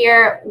to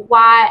hear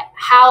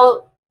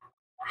how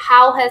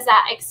has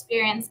that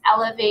experience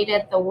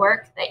elevated the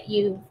work that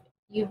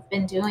you've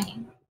been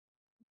doing?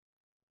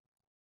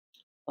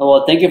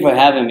 Well, thank you for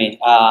having me.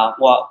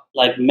 Well,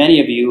 like many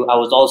of you, I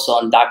was also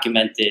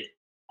undocumented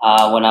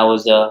when I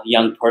was a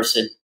young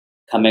person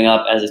coming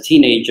up as a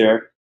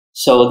teenager.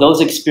 So those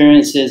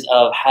experiences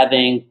of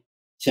having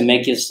to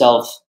make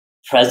yourself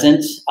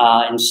present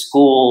in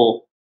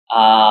school,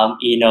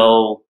 in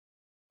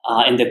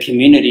the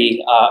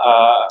community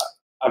are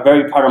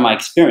very part of my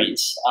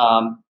experience.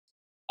 I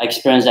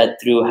experienced that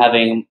through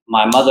having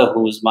my mother,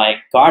 who was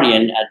my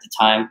guardian at the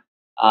time,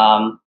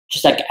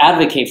 just like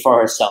advocate for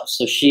herself.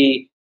 So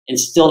she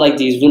instilled like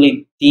these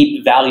really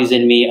deep values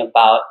in me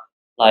about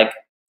like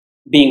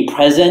being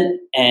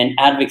present and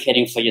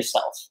advocating for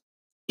yourself.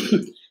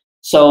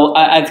 So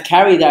I've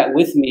carried that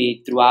with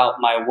me throughout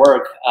my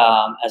work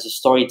as a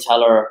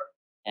storyteller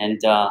and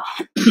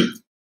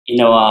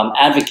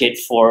advocate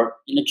for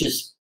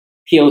just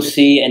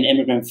POC and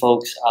immigrant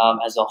folks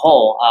as a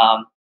whole.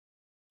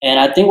 And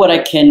I think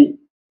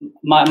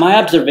my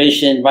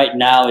observation right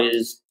now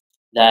is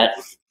that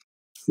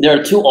there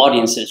are two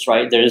audiences,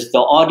 right? There's the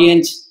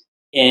audience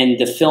in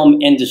the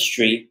film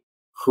industry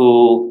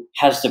who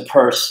has the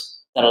purse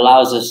that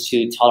allows us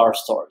to tell our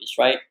stories,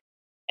 right?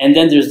 And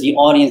then there's the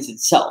audience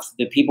itself,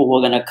 the people who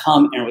are going to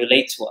come and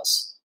relate to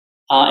us.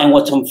 And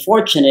what's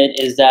unfortunate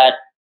is that,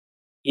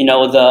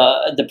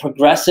 the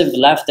progressive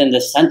left and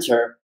the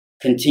center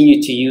continue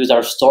to use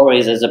our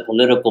stories as a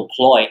political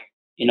ploy,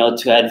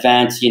 to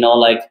advance,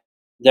 like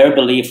their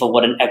belief of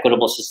what an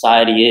equitable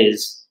society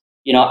is.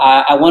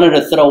 I wanted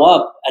to throw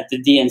up at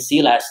the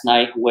DNC last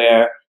night,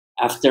 where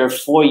after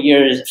 4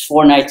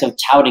 nights of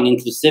touting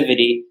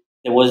inclusivity,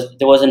 there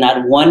wasn't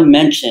not one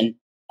mention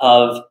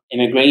of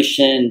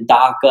immigration,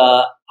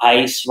 DACA,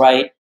 ICE,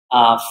 right,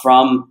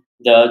 from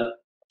the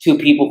two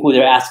people who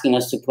they're asking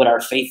us to put our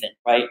faith in,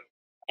 right?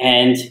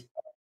 And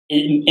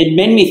it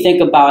made me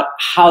think about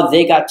how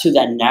they got to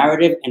that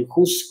narrative and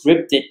who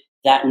scripted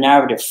that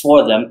narrative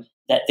for them,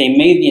 that they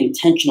made the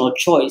intentional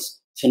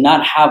choice to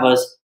not have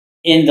us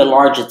in the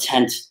larger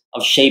tent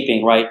of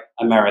shaping, right,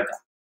 America.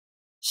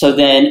 So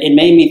then it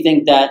made me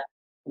think that,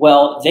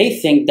 well, they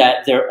think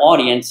that their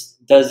audience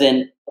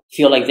doesn't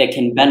feel like they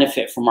can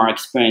benefit from our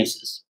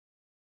experiences.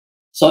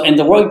 So in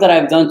the work that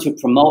I've done to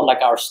promote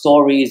like our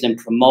stories and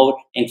promote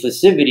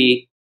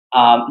inclusivity,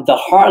 the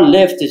hard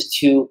lift is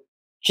to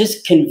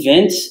just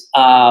convince,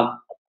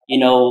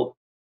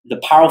 the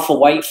powerful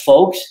white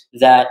folks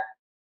that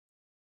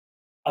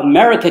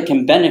America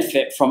can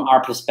benefit from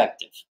our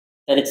perspective,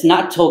 that it's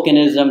not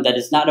tokenism, that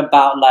it's not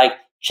about like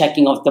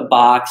checking off the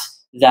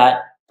box, that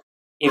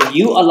if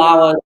you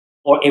allow us,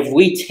 or if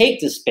we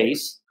take the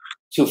space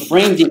to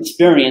frame the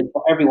experience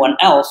for everyone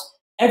else,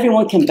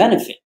 everyone can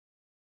benefit.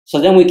 So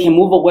then we can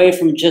move away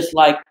from just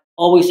like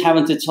always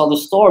having to tell the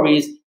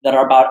stories that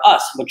are about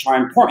us, which are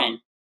important.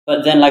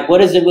 But then like,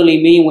 what does it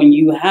really mean when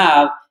you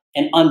have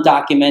an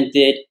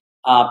undocumented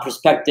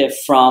perspective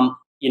from,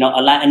 a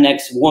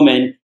Latinx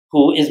woman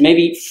who is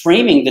maybe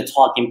framing the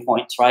talking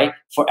points, right,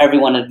 for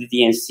everyone at the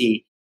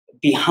DNC?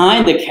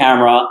 Behind the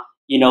camera,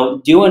 you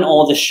know, doing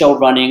all the show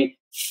running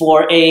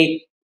for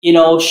a, you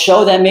know,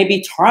 show that may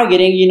be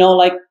targeting, you know,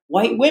 like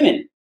white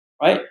women,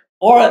 right?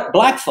 Or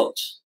black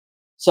folks.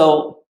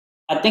 So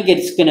I think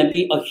it's going to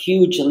be a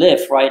huge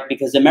lift, right?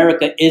 Because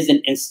America is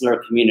an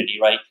insular community,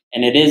 right?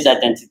 And it is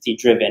identity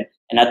driven.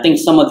 And I think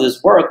some of this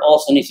work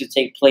also needs to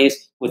take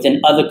place within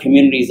other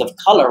communities of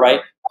color, right?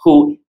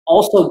 Who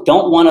also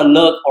don't want to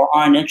look or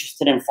aren't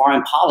interested in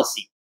foreign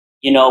policy.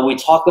 You know, we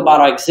talk about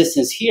our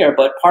existence here,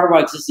 but part of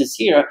our existence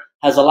here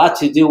has a lot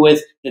to do with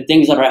the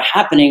things that are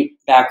happening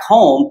back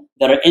home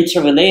that are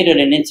interrelated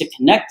and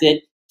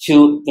interconnected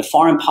to the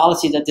foreign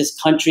policy that this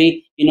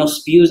country, you know,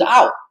 spews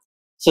out.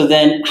 So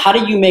then how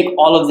do you make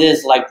all of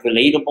this like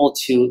relatable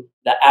to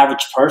the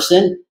average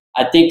person?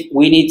 I think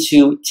we need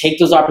to take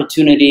those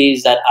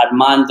opportunities that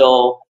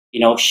Armando, you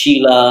know,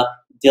 Sheila,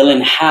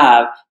 Dilan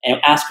have and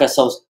ask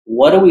ourselves,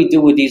 what do we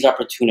do with these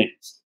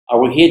opportunities?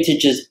 Are we here to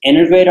just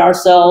integrate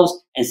ourselves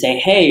and say,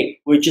 hey,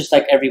 we're just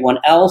like everyone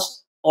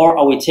else? Or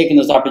are we taking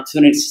those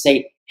opportunities to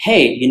say,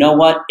 hey, you know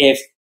what? If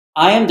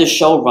I am the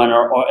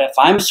showrunner, or if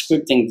I'm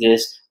scripting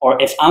this,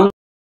 or if I'm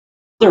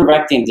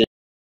directing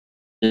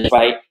this,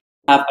 right,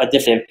 have a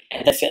different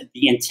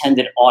the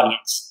intended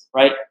audience,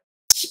 right?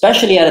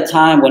 Especially at a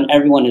time when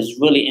everyone is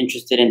really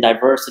interested in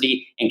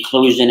diversity,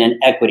 inclusion, and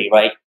equity,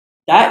 right?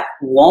 That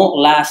won't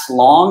last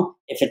long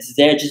if it's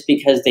there just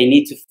because they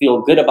need to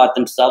feel good about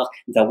themselves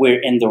that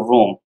we're in the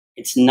room.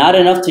 It's not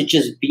enough to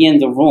just be in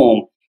the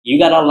room. You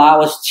got to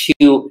allow us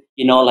to,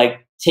 you know,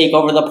 like take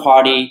over the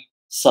party,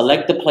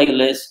 select the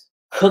playlist,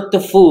 cook the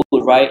food,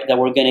 right, that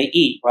we're going to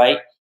eat, right?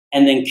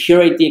 And then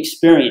curate the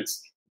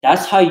experience.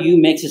 That's how you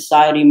make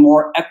society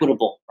more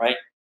equitable, right?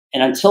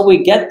 And until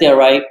we get there,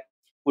 right,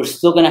 we're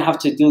still going to have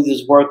to do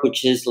this work,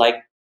 which is like,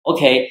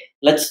 okay,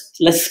 let's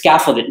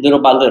scaffold it little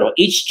by little.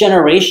 Each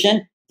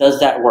generation does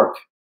that work,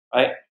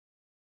 right?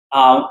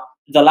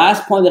 The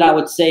last point that I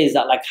would say is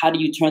that, like, how do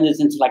you turn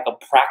this into like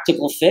a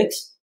practical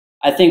fix?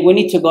 I think we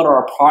need to go to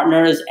our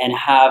partners and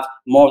have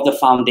more of the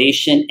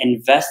foundation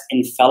invest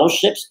in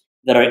fellowships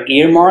that are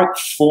earmarked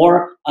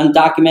for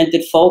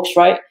undocumented folks,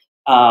 right?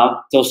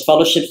 Those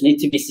fellowships need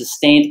to be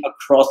sustained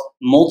across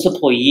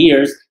multiple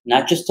years,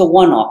 not just a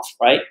one-off,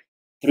 right?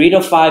 3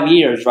 to 5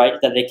 years, right?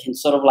 That they can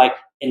sort of like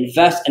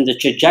invest in the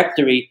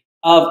trajectory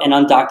of an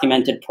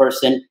undocumented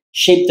person,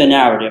 shape the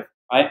narrative,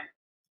 right?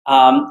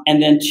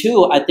 And then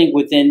 2, I think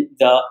within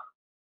the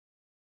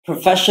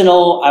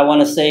professional, I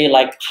want to say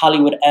like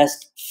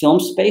Hollywood-esque film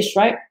space,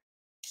 right?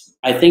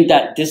 I think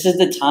that this is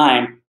the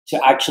time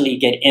to actually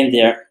get in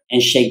there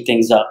and shake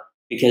things up,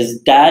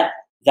 because that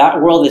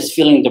world is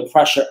feeling the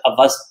pressure of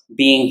us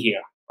being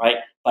here, right?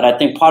 But I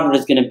think part of it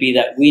is going to be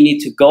that we need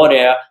to go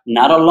there,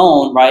 not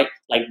alone, right?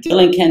 Like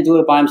Dilan can't do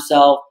it by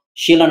himself.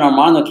 Sheila and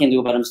Armando can't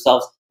do it by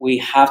themselves. We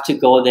have to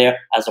go there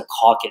as a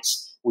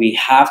caucus. We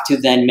have to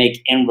then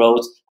make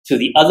inroads to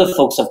the other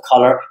folks of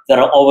color that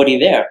are already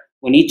there.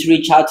 We need to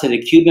reach out to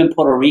the Cuban,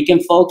 Puerto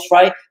Rican folks,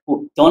 right?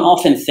 Who don't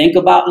often think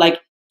about like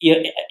your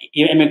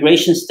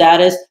immigration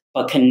status,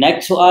 but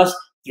connect to us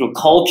through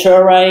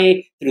culture,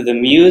 right? Through the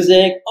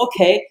music.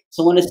 Okay,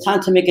 so when it's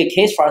time to make a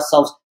case for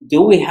ourselves,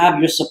 do we have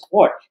your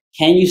support?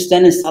 Can you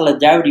stand in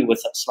solidarity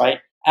with us, right?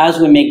 As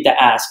we make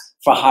the ask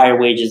for higher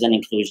wages and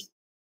inclusion.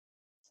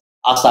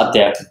 I'll stop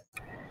there.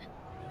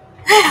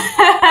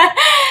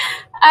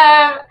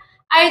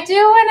 I do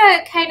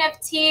want to kind of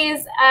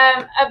tease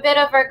a bit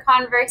of our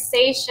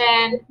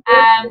conversation.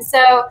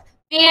 So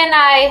V and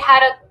I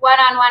had a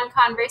one-on-one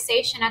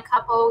conversation a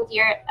couple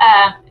years,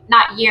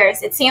 not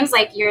years, it seems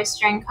like years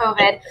during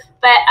COVID,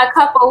 but a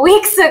couple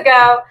weeks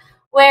ago,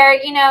 where,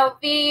 you know,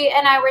 V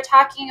and I were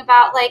talking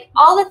about like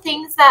all the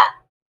things that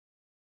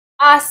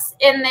us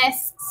in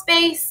this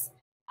space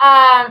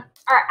are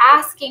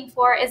asking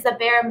for is the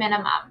bare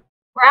minimum.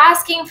 We're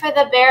asking for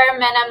the bare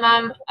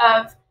minimum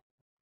of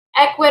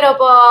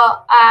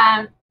equitable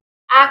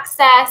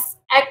access,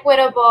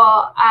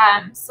 equitable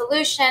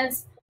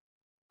solutions.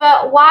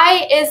 But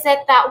why is it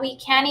that we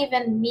can't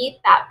even meet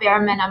that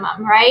bare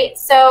minimum, right?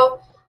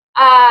 So,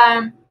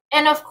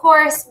 and of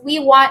course, we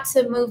want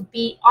to move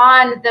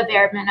beyond the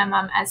bare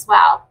minimum as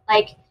well.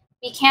 Like,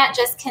 we can't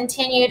just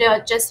continue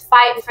to just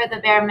fight for the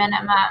bare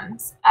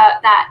minimums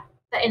that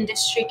the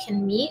industry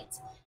can meet.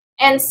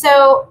 And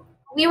so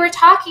we were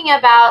talking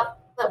about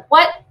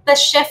what the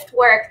shift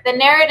work, the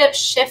narrative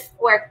shift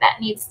work that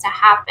needs to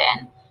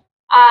happen.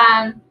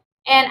 And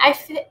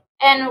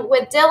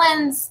with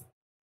Dilan's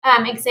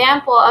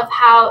example of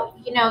how,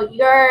 you know,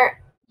 your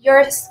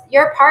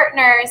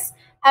partners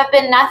have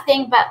been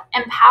nothing but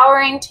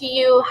empowering to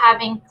you,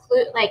 have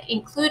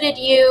included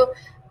you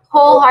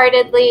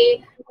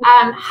wholeheartedly.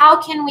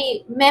 How can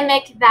we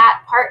mimic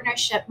that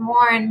partnership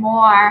more and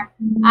more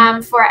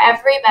for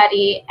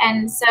everybody?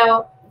 And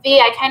so, V,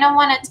 I kind of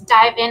wanted to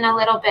dive in a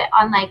little bit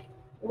on like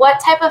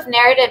what type of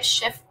narrative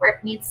shift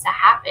work needs to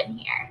happen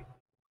here.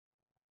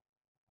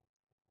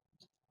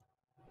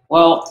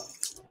 Well,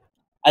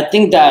 I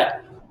think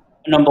that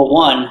number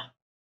one,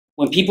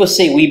 when people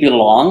say we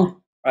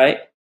belong, right,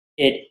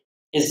 it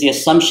is the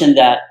assumption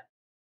that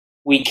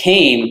we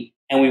came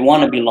and we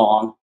want to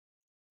belong,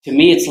 to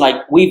me, it's like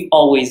we've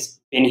always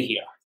been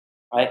here,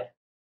 right?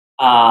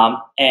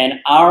 And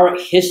our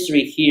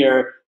history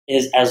here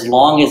is as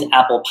long as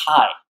apple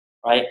pie,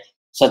 right?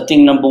 So I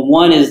think number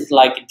one is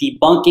like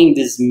debunking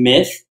this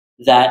myth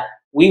that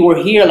we were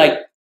here, like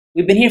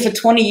we've been here for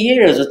 20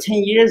 years or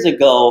 10 years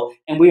ago,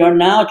 and we are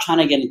now trying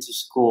to get into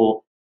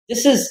school.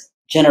 This is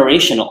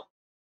generational.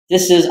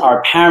 This is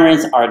our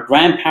parents, our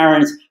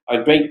grandparents,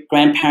 our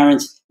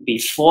great-grandparents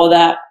before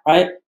that,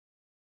 right?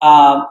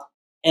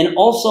 And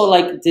also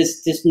like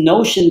this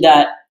notion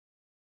that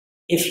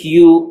if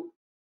you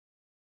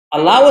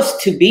allow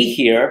us to be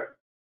here,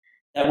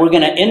 that we're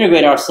going to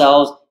integrate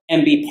ourselves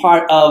and be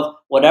part of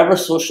whatever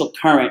social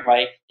current,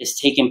 right, is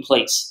taking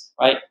place,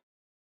 right?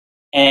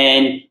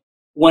 And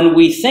when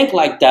we think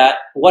like that,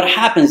 what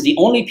happens? The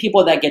only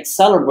people that get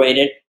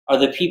celebrated are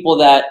the people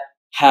that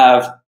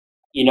have,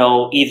 you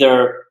know,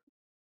 either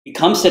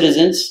become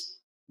citizens,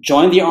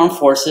 joined the armed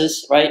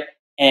forces, right,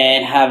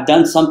 and have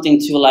done something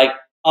to like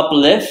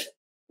uplift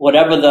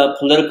whatever the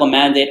political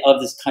mandate of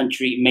this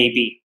country may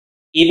be,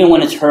 even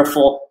when it's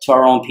hurtful to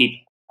our own people,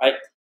 right?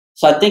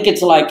 So I think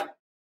it's like,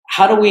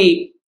 how do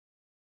we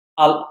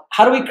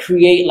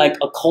create like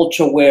a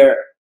culture where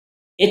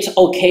it's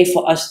okay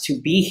for us to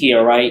be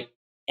here, right,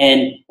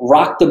 and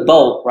rock the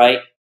boat, right?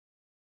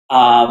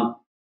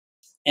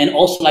 And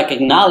also like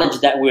acknowledge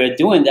that we're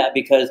doing that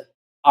because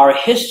our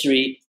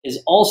history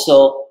is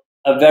also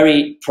a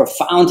very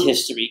profound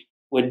history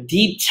with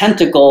deep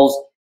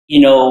tentacles, you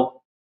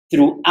know,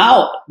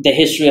 throughout the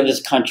history of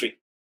this country.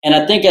 And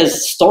I think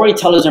as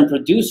storytellers and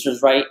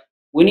producers, right,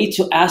 we need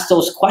to ask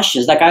those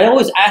questions. Like I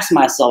always ask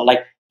myself, like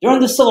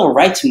during the civil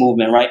rights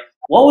movement, right,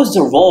 what was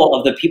the role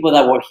of the people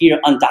that were here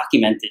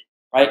undocumented,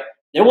 right?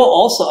 They were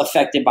also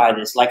affected by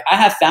this. Like I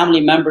have family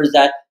members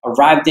that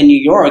arrived in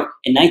New York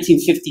in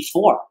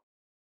 1954.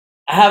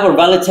 I have a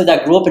relative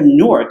that grew up in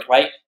Newark,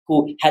 right,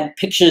 who had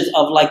pictures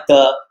of like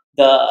the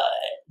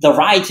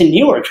riots in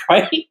Newark,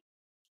 right?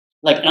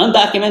 Like an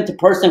undocumented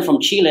person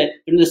from Chile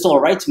during the civil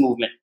rights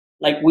movement.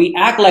 Like we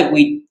act like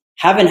we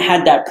haven't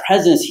had that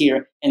presence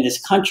here in this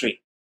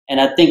country.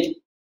 And I think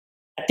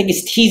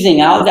it's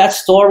teasing out that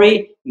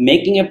story,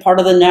 making it part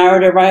of the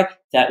narrative, right?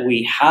 That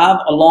we have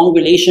a long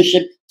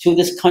relationship to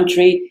this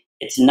country.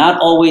 It's not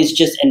always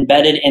just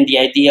embedded in the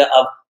idea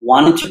of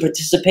wanting to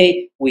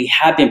participate. We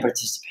have been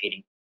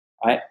participating,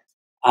 right?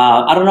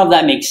 I don't know if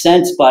that makes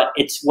sense, but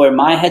it's where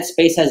my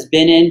headspace has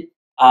been in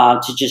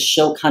to just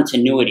show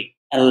continuity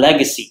and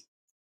legacy.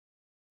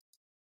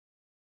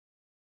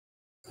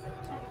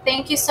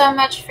 Thank you so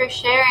much for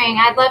sharing.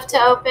 I'd love to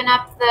open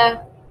up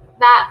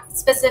that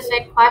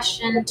specific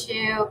question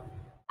to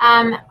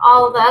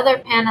all of the other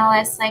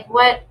panelists. Like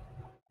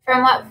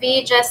from what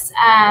V just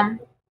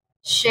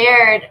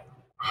shared,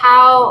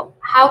 how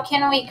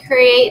can we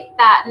create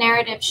that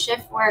narrative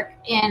shift work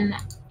in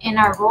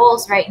our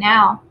roles right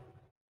now?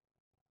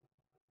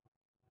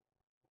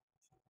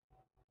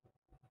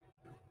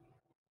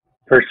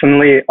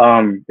 Personally,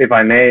 if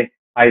I may,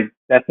 I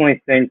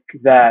definitely think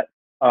that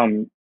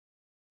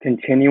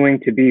continuing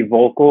to be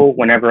vocal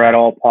whenever at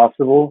all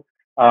possible,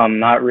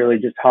 not really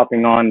just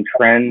hopping on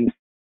trends,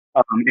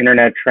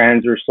 internet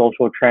trends or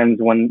social trends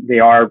when they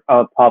are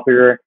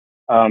popular.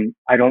 I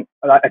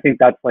think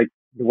that's like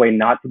the way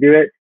not to do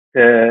it,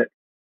 to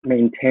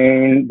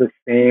maintain the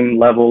same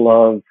level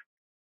of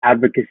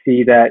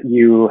advocacy that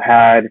you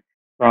had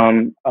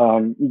from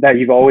that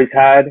you've always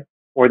had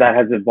or that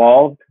has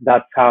evolved.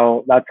 That's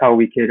how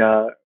we could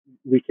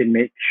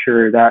make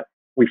sure that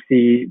we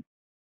see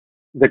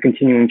the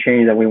continuing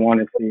change that we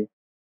want to see.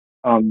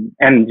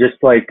 And just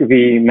like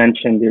V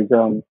mentioned, is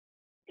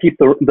keep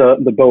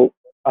the boat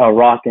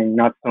rocking,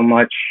 not so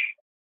much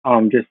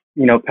just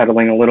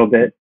pedaling a little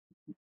bit.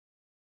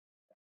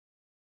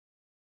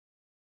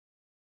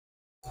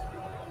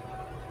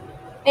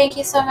 Thank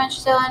you so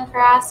much, Dylan, for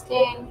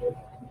asking.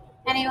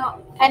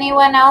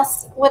 Anyone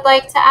else would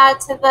like to add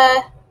to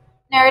the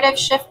narrative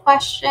shift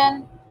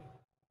question?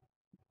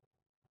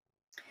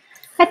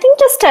 I think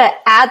just to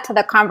add to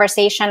the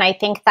conversation, I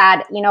think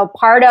that,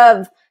 part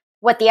of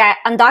what the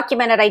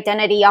undocumented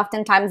identity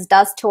oftentimes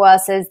does to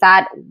us is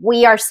that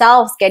we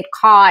ourselves get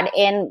caught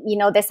in,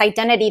 this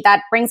identity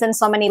that brings in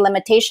so many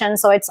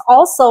limitations. So it's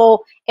also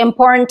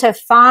important to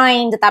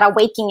find that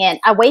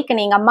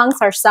awakening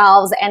amongst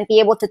ourselves and be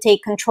able to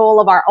take control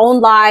of our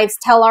own lives,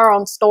 tell our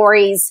own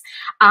stories,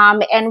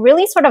 and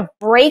really sort of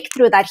break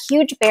through that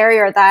huge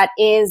barrier that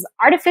is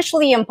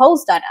artificially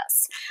imposed on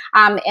us.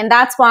 And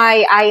that's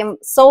why I am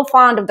so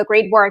fond of the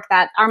great work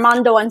that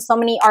Armando and so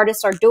many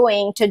artists are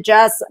doing to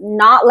just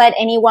not let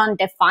anyone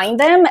define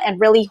them and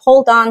really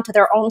hold on to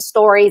their own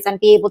stories and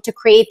be able to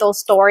create those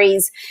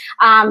stories,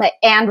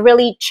 and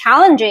really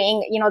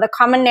challenging, the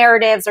common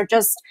narratives or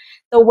just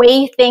the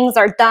way things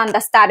are done, the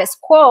status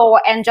quo,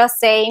 and just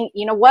saying,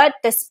 you know what,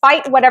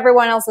 despite what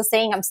everyone else is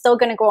saying, I'm still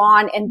going to go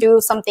on and do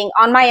something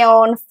on my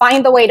own,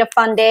 find the way to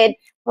fund it,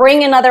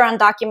 bring in other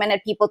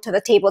undocumented people to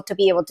the table to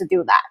be able to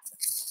do that.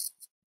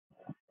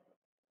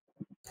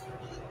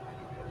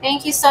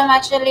 Thank you so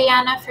much,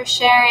 Iliana, for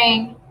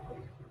sharing.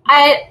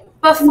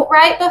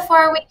 right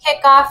before we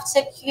kick off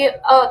to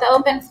the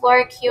open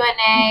floor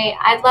Q&A,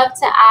 I'd love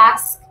to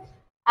ask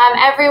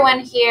everyone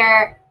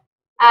here,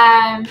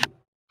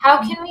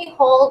 how can we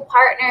hold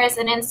partners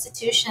and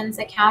institutions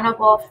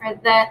accountable for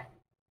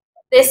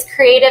this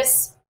creative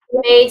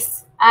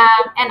space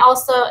and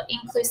also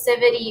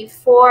inclusivity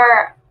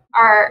for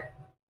our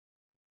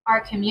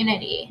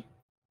community?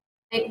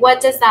 Like,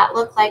 what does that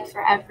look like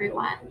for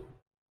everyone?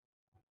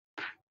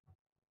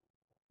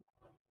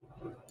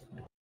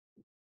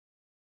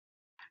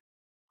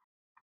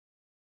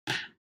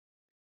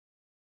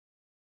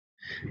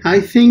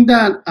 I think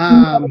that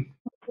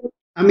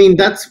I mean,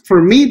 that's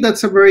for me.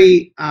 That's a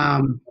very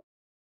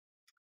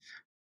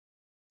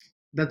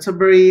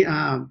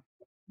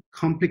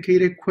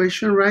complicated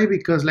question, right?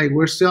 Because like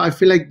I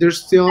feel like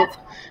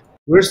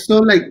we're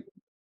still like,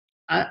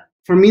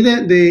 for me,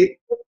 the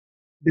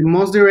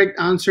most direct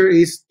answer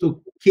is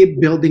to keep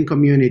building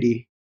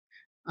community,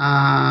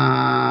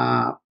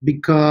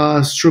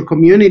 because through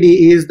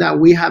community is that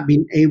we have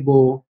been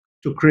able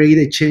to create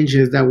the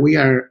changes that we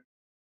are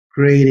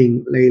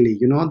creating lately.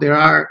 You know, there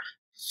are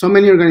so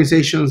many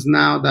organizations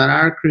now that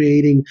are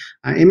creating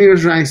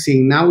Immigrants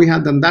Rising. Now we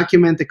have the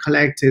Undocumented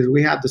Collectives,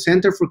 we have the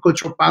Center for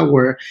Cultural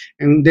Power,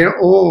 and they're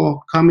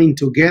all coming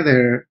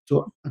together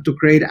to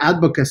create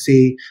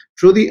advocacy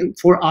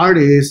for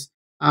artists,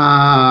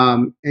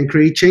 and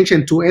create change,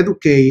 and to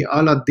educate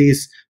all of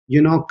these,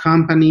 you know,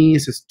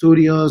 companies,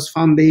 studios,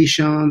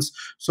 foundations.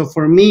 So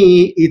for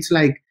me, it's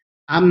like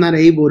I'm not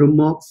able to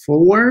move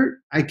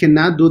forward. I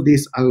cannot do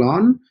this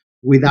alone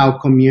without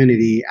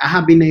community. I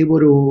have been able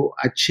to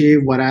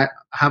achieve what I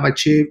have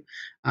achieved,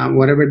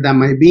 whatever that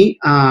might be,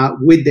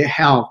 with the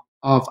help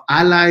of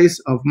allies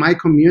of my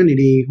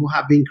community who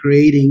have been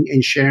creating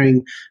and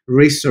sharing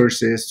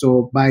resources.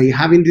 So by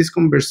having these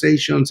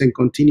conversations and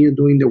continue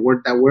doing the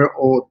work that we're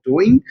all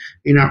doing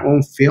in our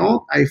own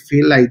field, I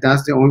feel like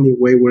that's the only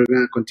way we're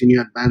going to continue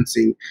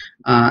advancing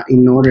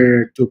in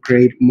order to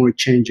create more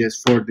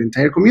changes for the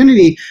entire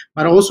community.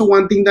 But also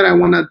one thing that I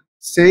want to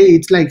say,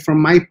 it's like from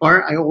my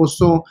part, I'm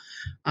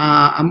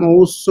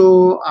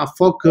also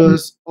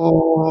focused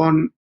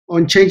on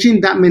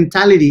changing that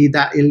mentality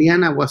that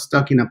Iliana was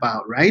talking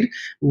about, right?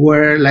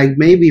 Where like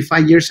maybe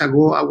 5 years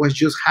ago, I was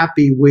just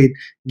happy with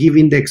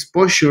giving the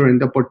exposure and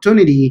the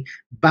opportunity,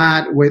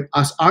 but with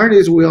us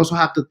artists, we also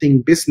have to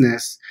think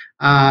business,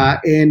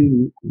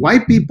 and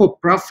white people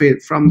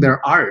profit from their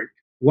art.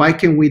 Why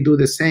can't we do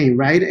the same,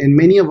 right? And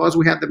many of us,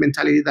 we have the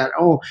mentality that,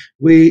 oh,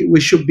 we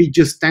should be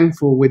just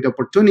thankful with the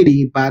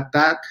opportunity, but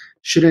that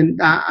shouldn't,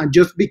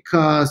 just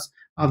because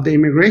of the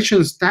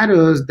immigration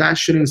status, that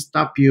shouldn't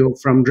stop you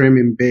from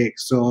dreaming big.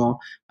 So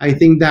I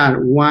think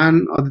that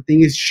one of the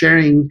things is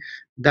sharing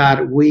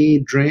that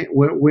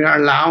we're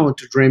allowed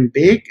to dream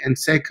big, and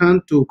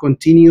second, to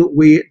continue.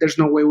 There's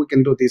no way we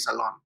can do this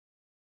alone.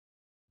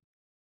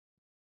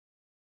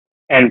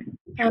 And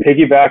to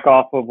piggyback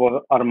off of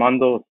what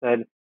Armando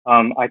said,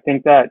 I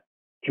think that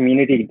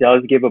community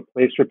does give a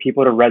place for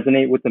people to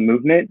resonate with the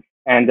movement,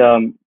 and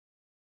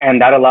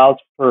that allows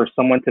for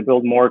someone to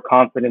build more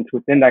confidence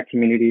within that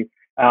community,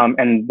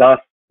 and thus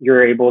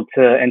you're able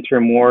to enter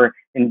more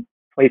in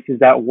places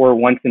that were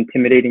once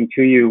intimidating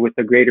to you with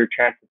a greater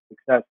chance of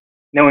success,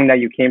 knowing that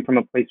you came from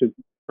a place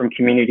from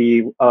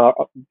community,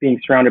 being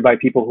surrounded by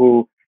people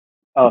who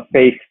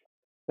face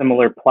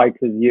similar plights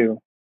as you.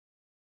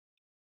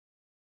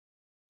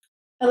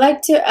 I'd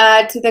like to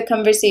add to the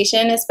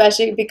conversation,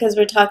 especially because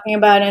we're talking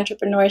about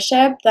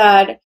entrepreneurship,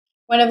 that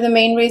one of the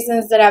main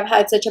reasons that I've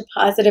had such a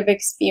positive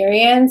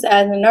experience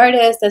as an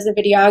artist, as a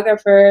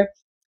videographer,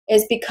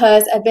 is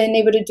because I've been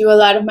able to do a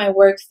lot of my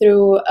work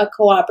through a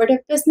cooperative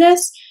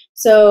business.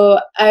 So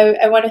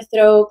I want to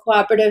throw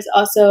cooperatives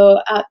also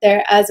out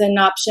there as an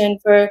option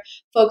for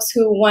folks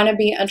who want to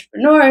be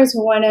entrepreneurs,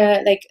 who want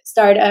to like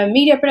start a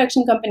media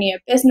production company, a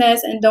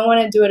business, and don't want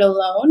to do it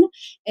alone.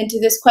 And to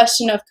this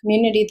question of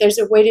community, there's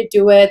a way to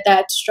do it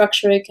that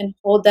structurally can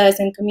hold us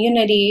in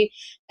community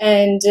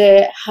and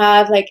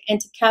have like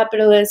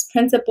anti-capitalist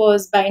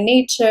principles by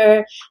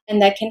nature,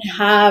 and that can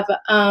have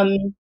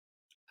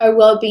our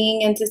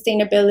well-being and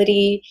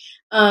sustainability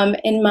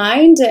in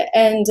mind.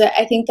 And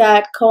I think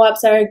that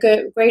co-ops are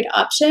a great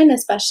option,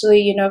 especially,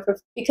 you know,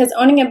 because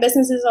owning a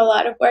business is a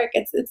lot of work.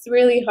 It's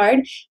really hard,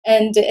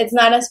 and it's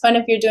not as fun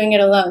if you're doing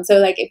it alone. So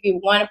like if you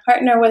want to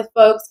partner with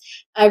folks,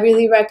 I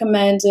really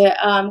recommend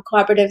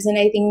cooperatives. And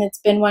I think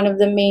that's been one of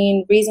the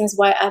main reasons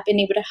why I've been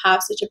able to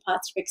have such a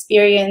positive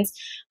experience.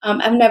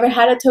 I've never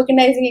had a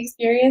tokenizing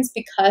experience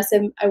because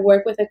I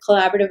work with a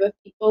collaborative of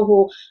people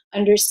who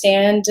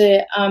understand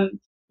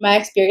my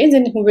experience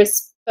and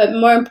but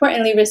more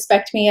importantly,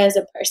 respect me as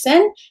a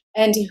person,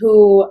 and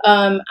who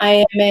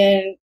I am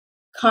in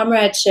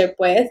comradeship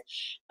with.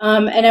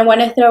 And I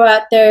want to throw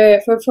out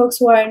there for folks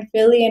who are in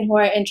Philly and who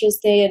are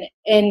interested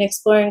in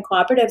exploring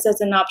cooperatives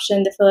as an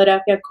option, the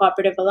Philadelphia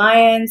Cooperative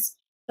Alliance,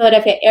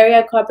 Philadelphia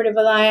Area Cooperative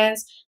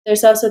Alliance.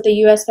 There's also the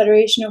U.S.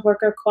 Federation of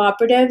Worker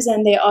Cooperatives,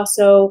 and they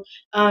also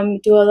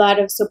do a lot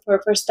of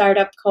support for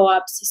startup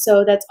co-ops.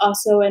 So that's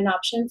also an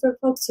option for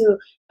folks who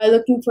are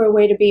looking for a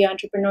way to be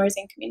entrepreneurs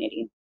in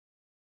community.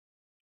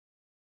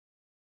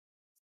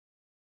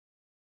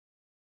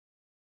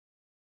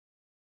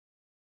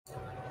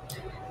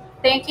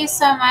 Thank you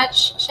so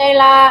much,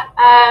 Sheila.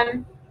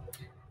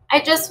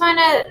 I just want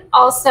to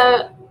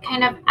also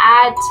kind of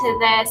add to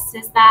this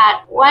is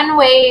that one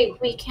way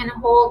we can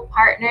hold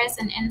partners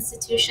and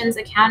institutions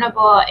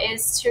accountable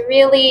is to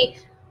really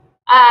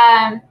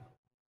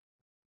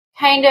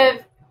kind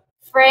of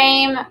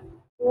frame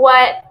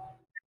what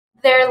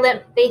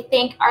they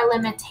think are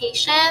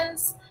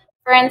limitations.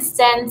 For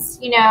instance,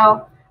 you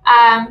know,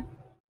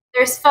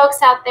 there's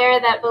folks out there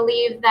that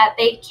believe that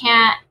they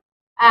can't,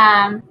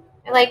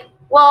 like,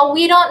 well,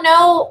 we don't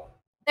know.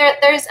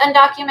 There's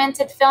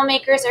undocumented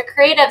filmmakers or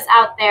creatives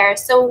out there,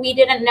 so we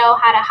didn't know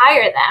how to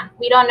hire them.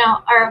 We don't know,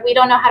 or we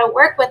don't know how to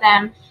work with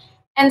them.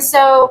 And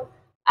so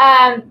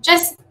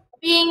just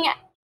being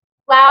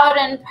loud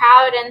and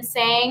proud and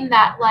saying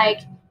that,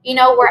 like, you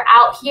know, we're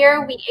out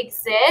here, we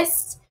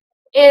exist,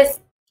 is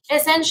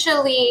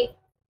essentially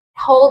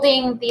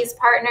holding these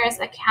partners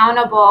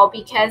accountable,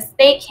 because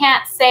they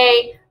can't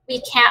say, we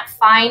can't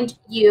find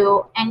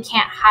you and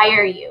can't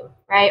hire you,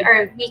 right?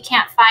 Or we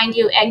can't find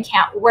you and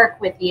can't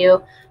work with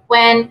you,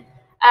 when,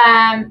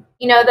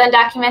 you know, the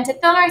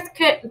Undocumented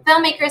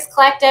Filmmakers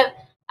Collective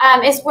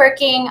is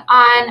working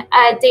on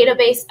a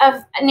database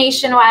of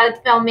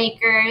nationwide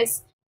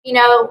filmmakers. You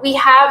know, we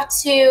have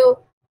to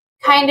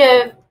kind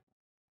of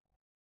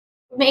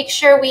make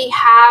sure we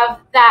have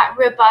that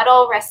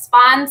rebuttal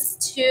response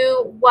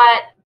to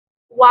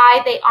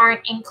why they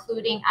aren't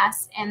including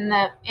us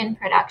in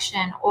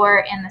production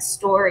or in the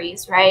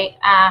stories, right?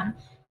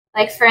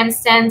 Like, for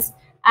instance,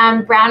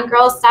 Brown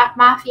Girls Stock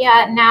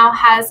Mafia now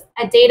has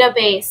a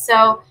database.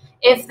 So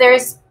if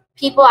there's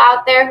people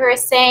out there who are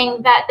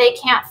saying that they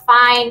can't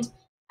find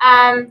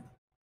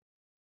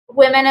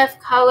women of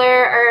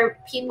color or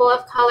people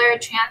of color,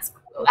 trans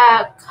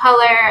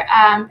color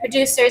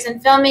producers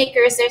and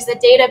filmmakers, there's a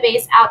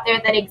database out there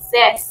that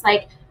exists.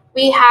 Like,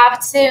 we have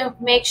to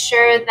make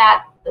sure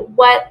that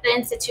what the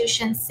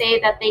institutions say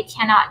that they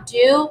cannot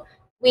do,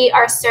 we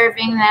are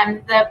serving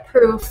them the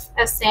proof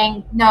of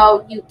saying,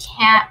 no, you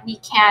can't, we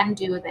can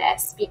do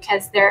this,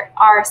 because there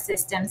are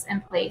systems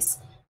in place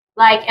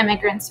like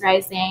Immigrants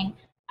Rising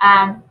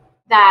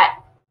that,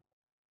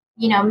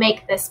 you know,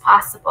 make this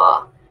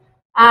possible.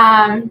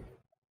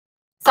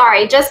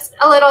 Sorry, just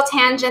a little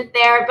tangent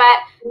there,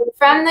 but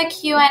from the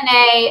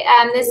Q&A,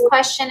 this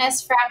question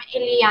is from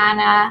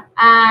Iliana.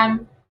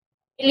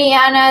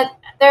 Iliana,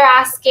 they're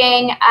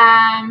asking,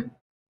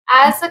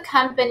 as a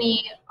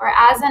company or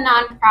as a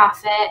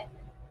nonprofit,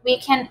 we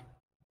can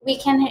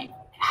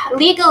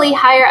legally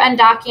hire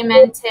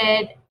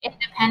undocumented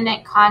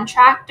independent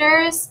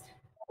contractors,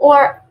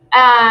 or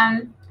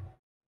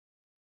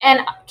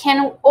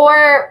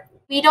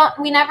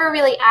we never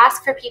really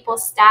ask for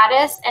people's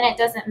status, and it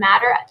doesn't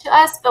matter to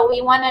us, but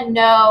we want to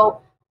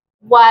know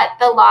what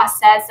the law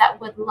says that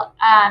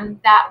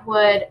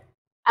would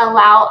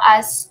allow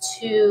us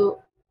to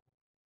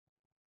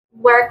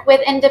work with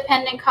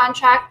independent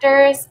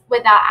contractors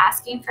without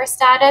asking for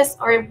status,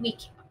 or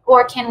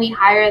can we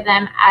hire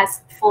them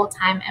as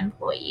full-time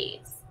employees?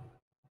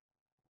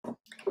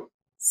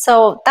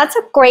 So that's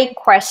a great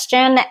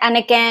question. And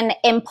again,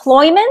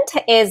 employment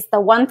is the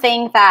one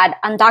thing that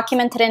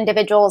undocumented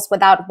individuals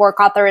without work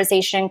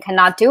authorization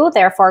cannot do.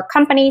 Therefore,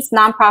 companies,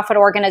 nonprofit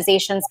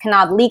organizations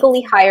cannot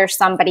legally hire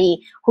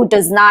somebody who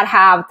does not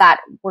have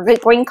that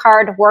green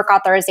card, work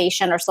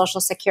authorization, or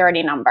social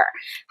security number.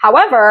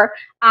 However,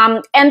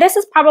 and this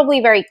is probably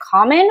very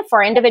common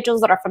for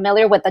individuals that are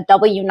familiar with the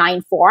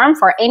W-9 form,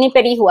 for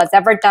anybody who has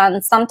ever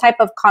done some type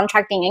of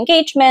contracting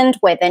engagement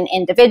with an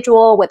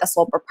individual, with a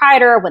sole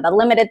proprietor, with a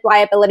limited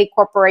liability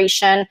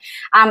corporation.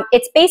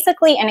 It's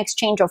basically an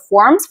exchange of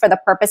forms for the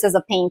purposes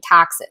of paying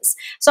taxes.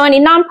 So in a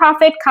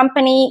nonprofit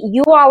company,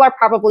 you all are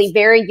probably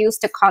very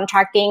used to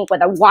contracting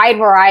with a wide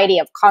variety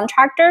of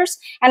contractors.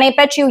 And I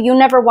bet you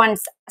never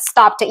once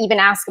stopped to even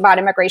ask about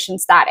immigration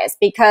status,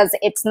 because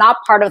it's not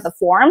part of the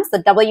forms. The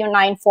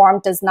W-9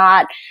 form does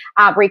not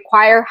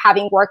require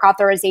having work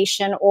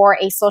authorization or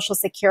a social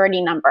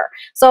security number.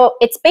 So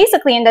it's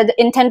basically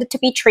intended to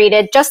be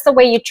treated just the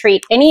way you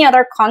treat any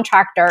other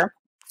contractor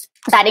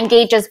that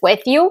engages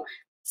with you.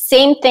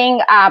 Same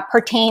thing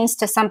pertains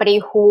to somebody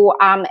who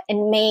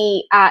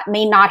may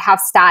not have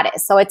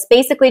status. So it's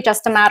basically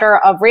just a matter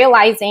of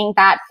realizing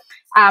that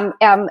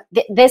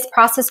this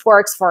process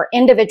works for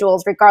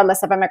individuals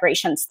regardless of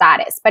immigration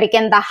status. But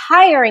again, the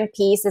hiring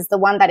piece is the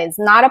one that is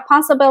not a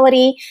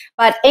possibility,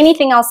 but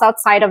anything else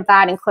outside of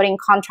that, including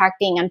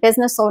contracting and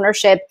business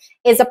ownership,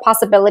 is a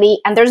possibility,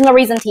 and there's no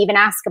reason to even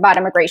ask about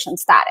immigration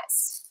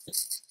status.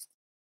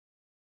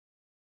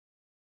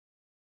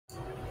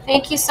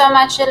 Thank you so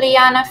much,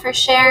 Iliana, for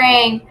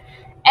sharing.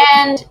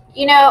 And,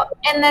 you know,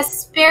 in the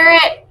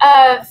spirit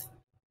of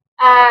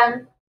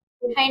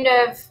kind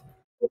of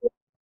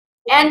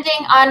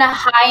ending on a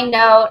high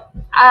note,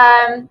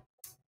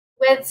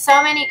 with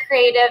so many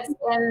creatives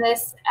in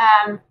this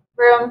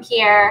room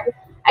here,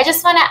 I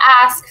just want to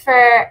ask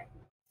for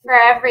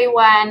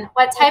everyone,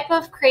 what type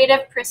of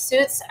creative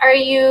pursuits are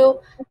you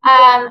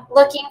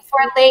looking for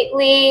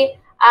lately?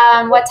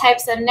 What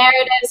types of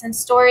narratives and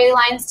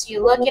storylines do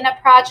you look in a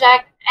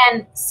project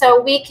And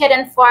so we could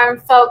inform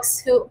folks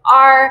who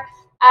are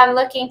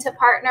looking to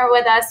partner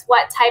with us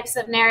what types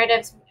of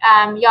narratives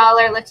y'all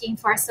are looking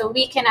for, so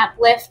we can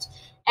uplift,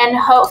 and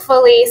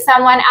hopefully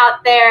someone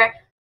out there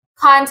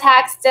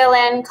contacts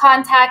Dilan,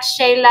 contacts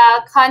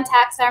Sheila,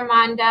 contacts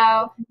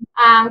Armando,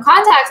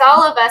 contacts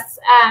all of us,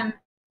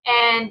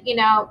 and, you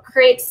know,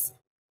 creates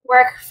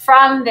work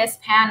from this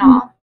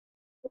panel.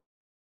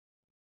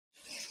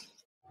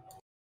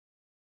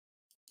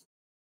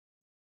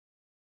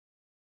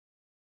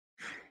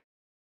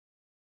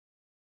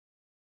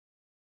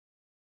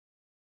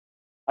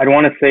 I'd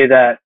want to say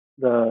that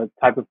the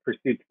type of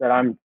pursuits that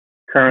I'm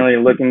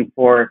currently looking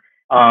for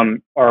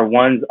are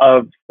ones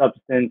of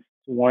substance,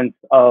 ones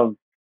of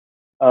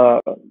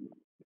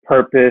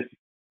purpose,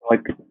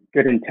 like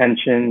good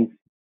intentions,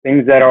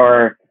 things that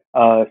are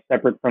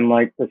separate from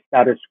like the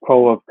status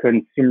quo of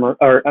consumer,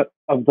 or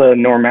of the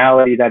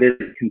normality that is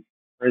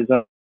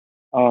consumerism.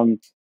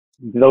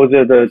 Those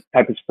are the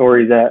type of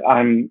stories that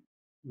I'm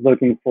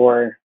looking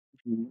for,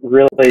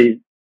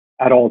 really,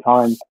 at all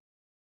times.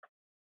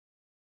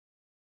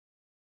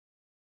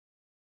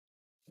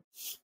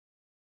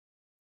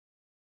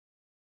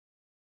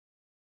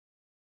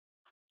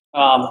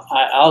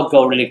 I'll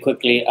go really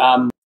quickly.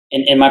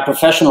 In my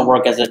professional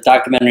work as a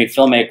documentary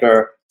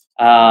filmmaker,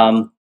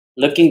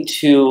 looking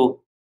to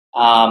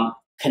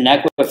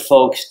connect with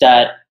folks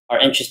that are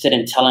interested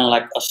in telling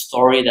like a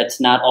story that's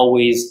not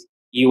always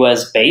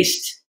U.S.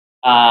 based.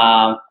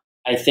 I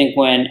think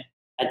when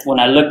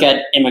I look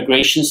at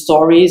immigration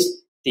stories,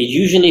 they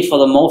usually, for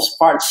the most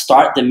part,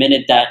 start the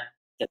minute that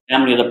the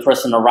family or the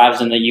person arrives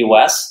in the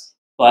U.S.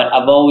 But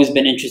I've always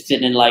been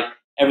interested in like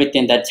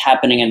everything that's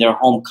happening in their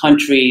home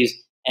countries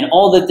and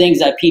all the things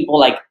that people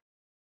like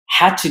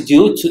had to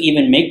do to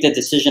even make the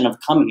decision of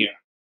coming here.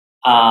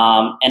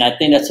 And I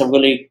think that's a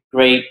really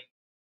great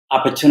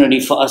opportunity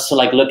for us to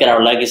like look at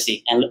our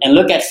legacy and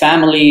look at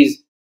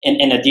families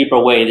in a deeper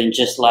way than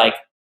just like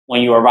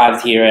when you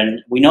arrived here. And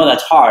we know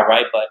that's hard,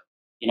 right? But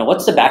you know,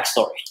 what's the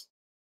backstory?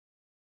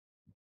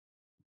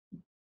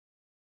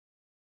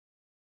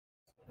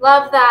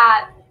 Love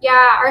that.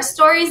 Yeah, our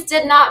stories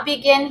did not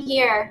begin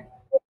here.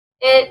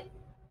 It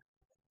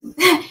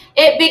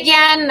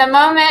began the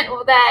moment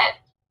that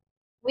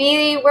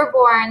we were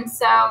born,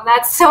 so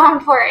that's so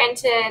important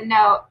to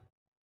note.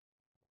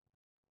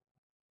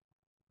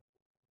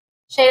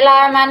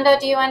 Sheila, Armando,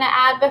 do you want to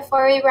add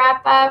before we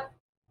wrap up?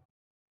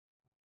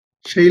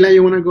 Sheila,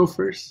 you want to go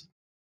first?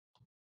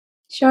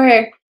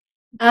 Sure.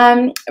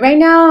 Right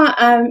now,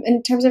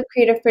 in terms of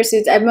creative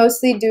pursuits, I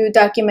mostly do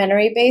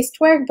documentary-based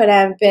work, but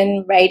I've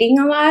been writing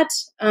a lot.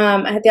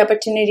 I had the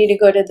opportunity to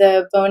go to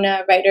the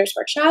Bona Writers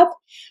Workshop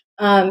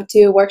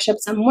to workshop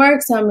some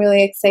work, so I'm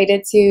really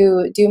excited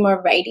to do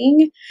more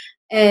writing.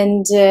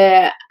 And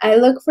I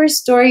look for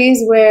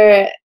stories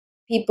where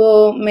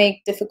people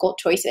make difficult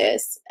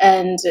choices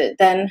and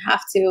then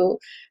have to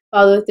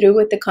follow through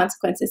with the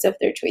consequences of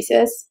their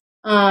choices.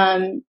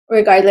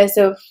 Regardless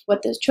of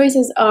what those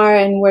choices are,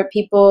 and where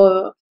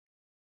people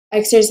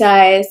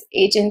exercise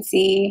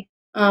agency,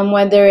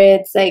 whether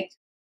it's like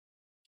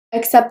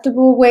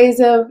acceptable ways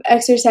of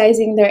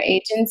exercising their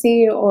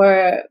agency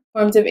or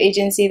forms of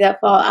agency that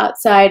fall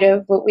outside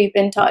of what we've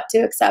been taught to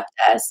accept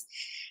as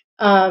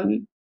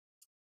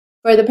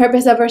for the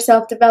purpose of our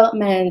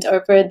self-development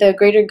or for the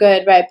greater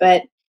good, right?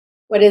 But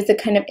what is the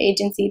kind of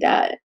agency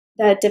that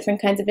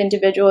different kinds of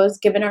individuals,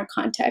 given our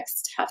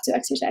context, have to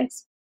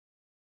exercise?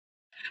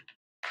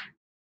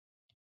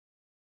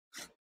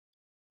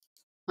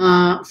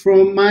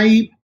 From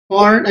my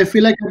part, I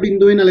feel like I've been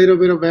doing a little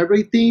bit of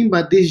everything,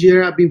 but this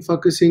year I've been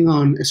focusing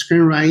on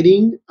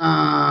screenwriting.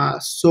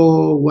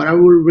 So what I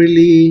would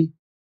really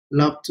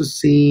love to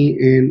see,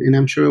 and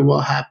I'm sure it will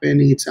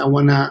happen, is I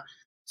want to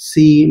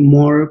see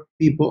more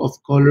people of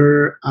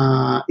color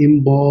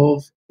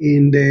involved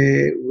in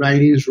the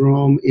writings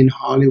room in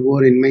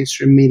Hollywood, in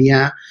mainstream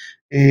media.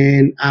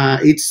 And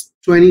it's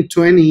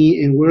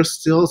 2020, and we're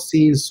still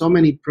seeing so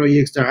many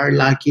projects that are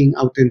lacking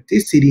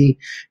authenticity.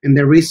 And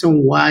the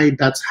reason why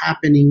that's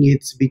happening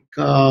is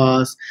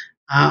because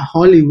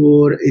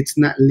Hollywood, it's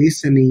not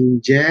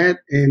listening yet,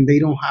 and they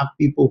don't have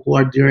people who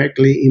are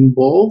directly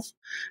involved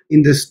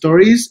in the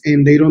stories,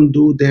 and they don't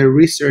do their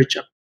research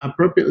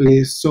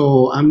appropriately.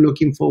 So I'm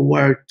looking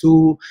forward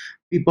to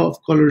people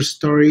of color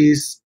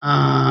stories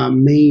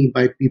made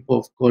by people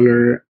of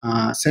color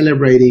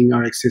celebrating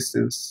our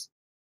existence.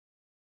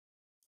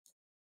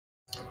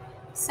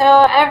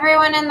 So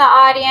everyone in the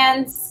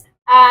audience,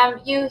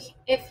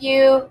 if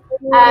you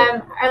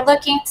are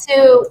looking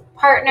to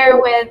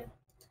partner with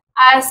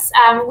us,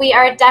 we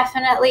are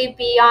definitely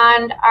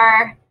beyond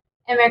our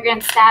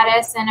immigrant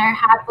status and are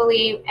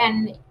happily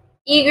and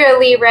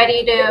eagerly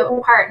ready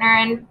to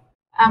partner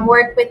and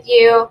work with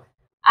you.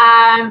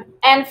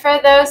 And for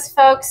those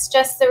folks,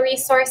 just the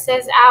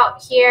resources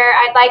out here,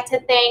 I'd like to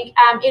thank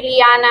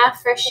Iliana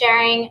for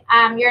sharing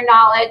your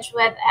knowledge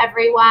with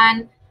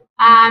everyone.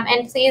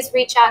 And please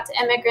reach out to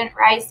Immigrant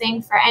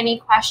Rising for any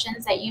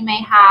questions that you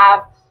may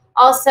have.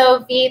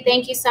 Also, V,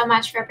 thank you so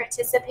much for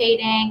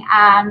participating.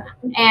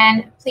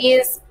 And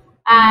please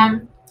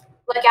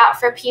Look out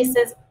for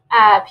Pieces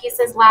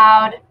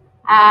Loud.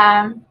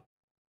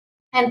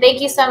 And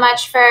thank you so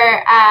much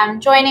for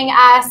joining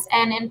us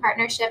and in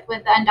partnership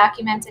with the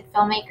Undocumented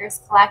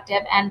Filmmakers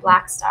Collective and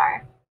Black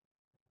Star.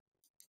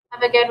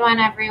 Have a good one,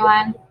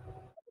 everyone.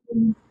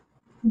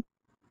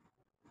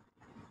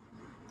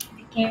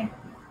 Take care.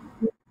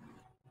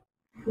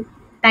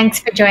 Thanks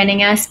for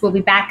joining us. We'll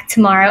be back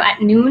tomorrow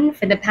at noon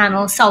for the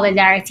panel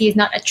Solidarity is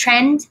Not a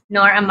Trend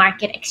nor a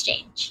Market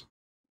Exchange.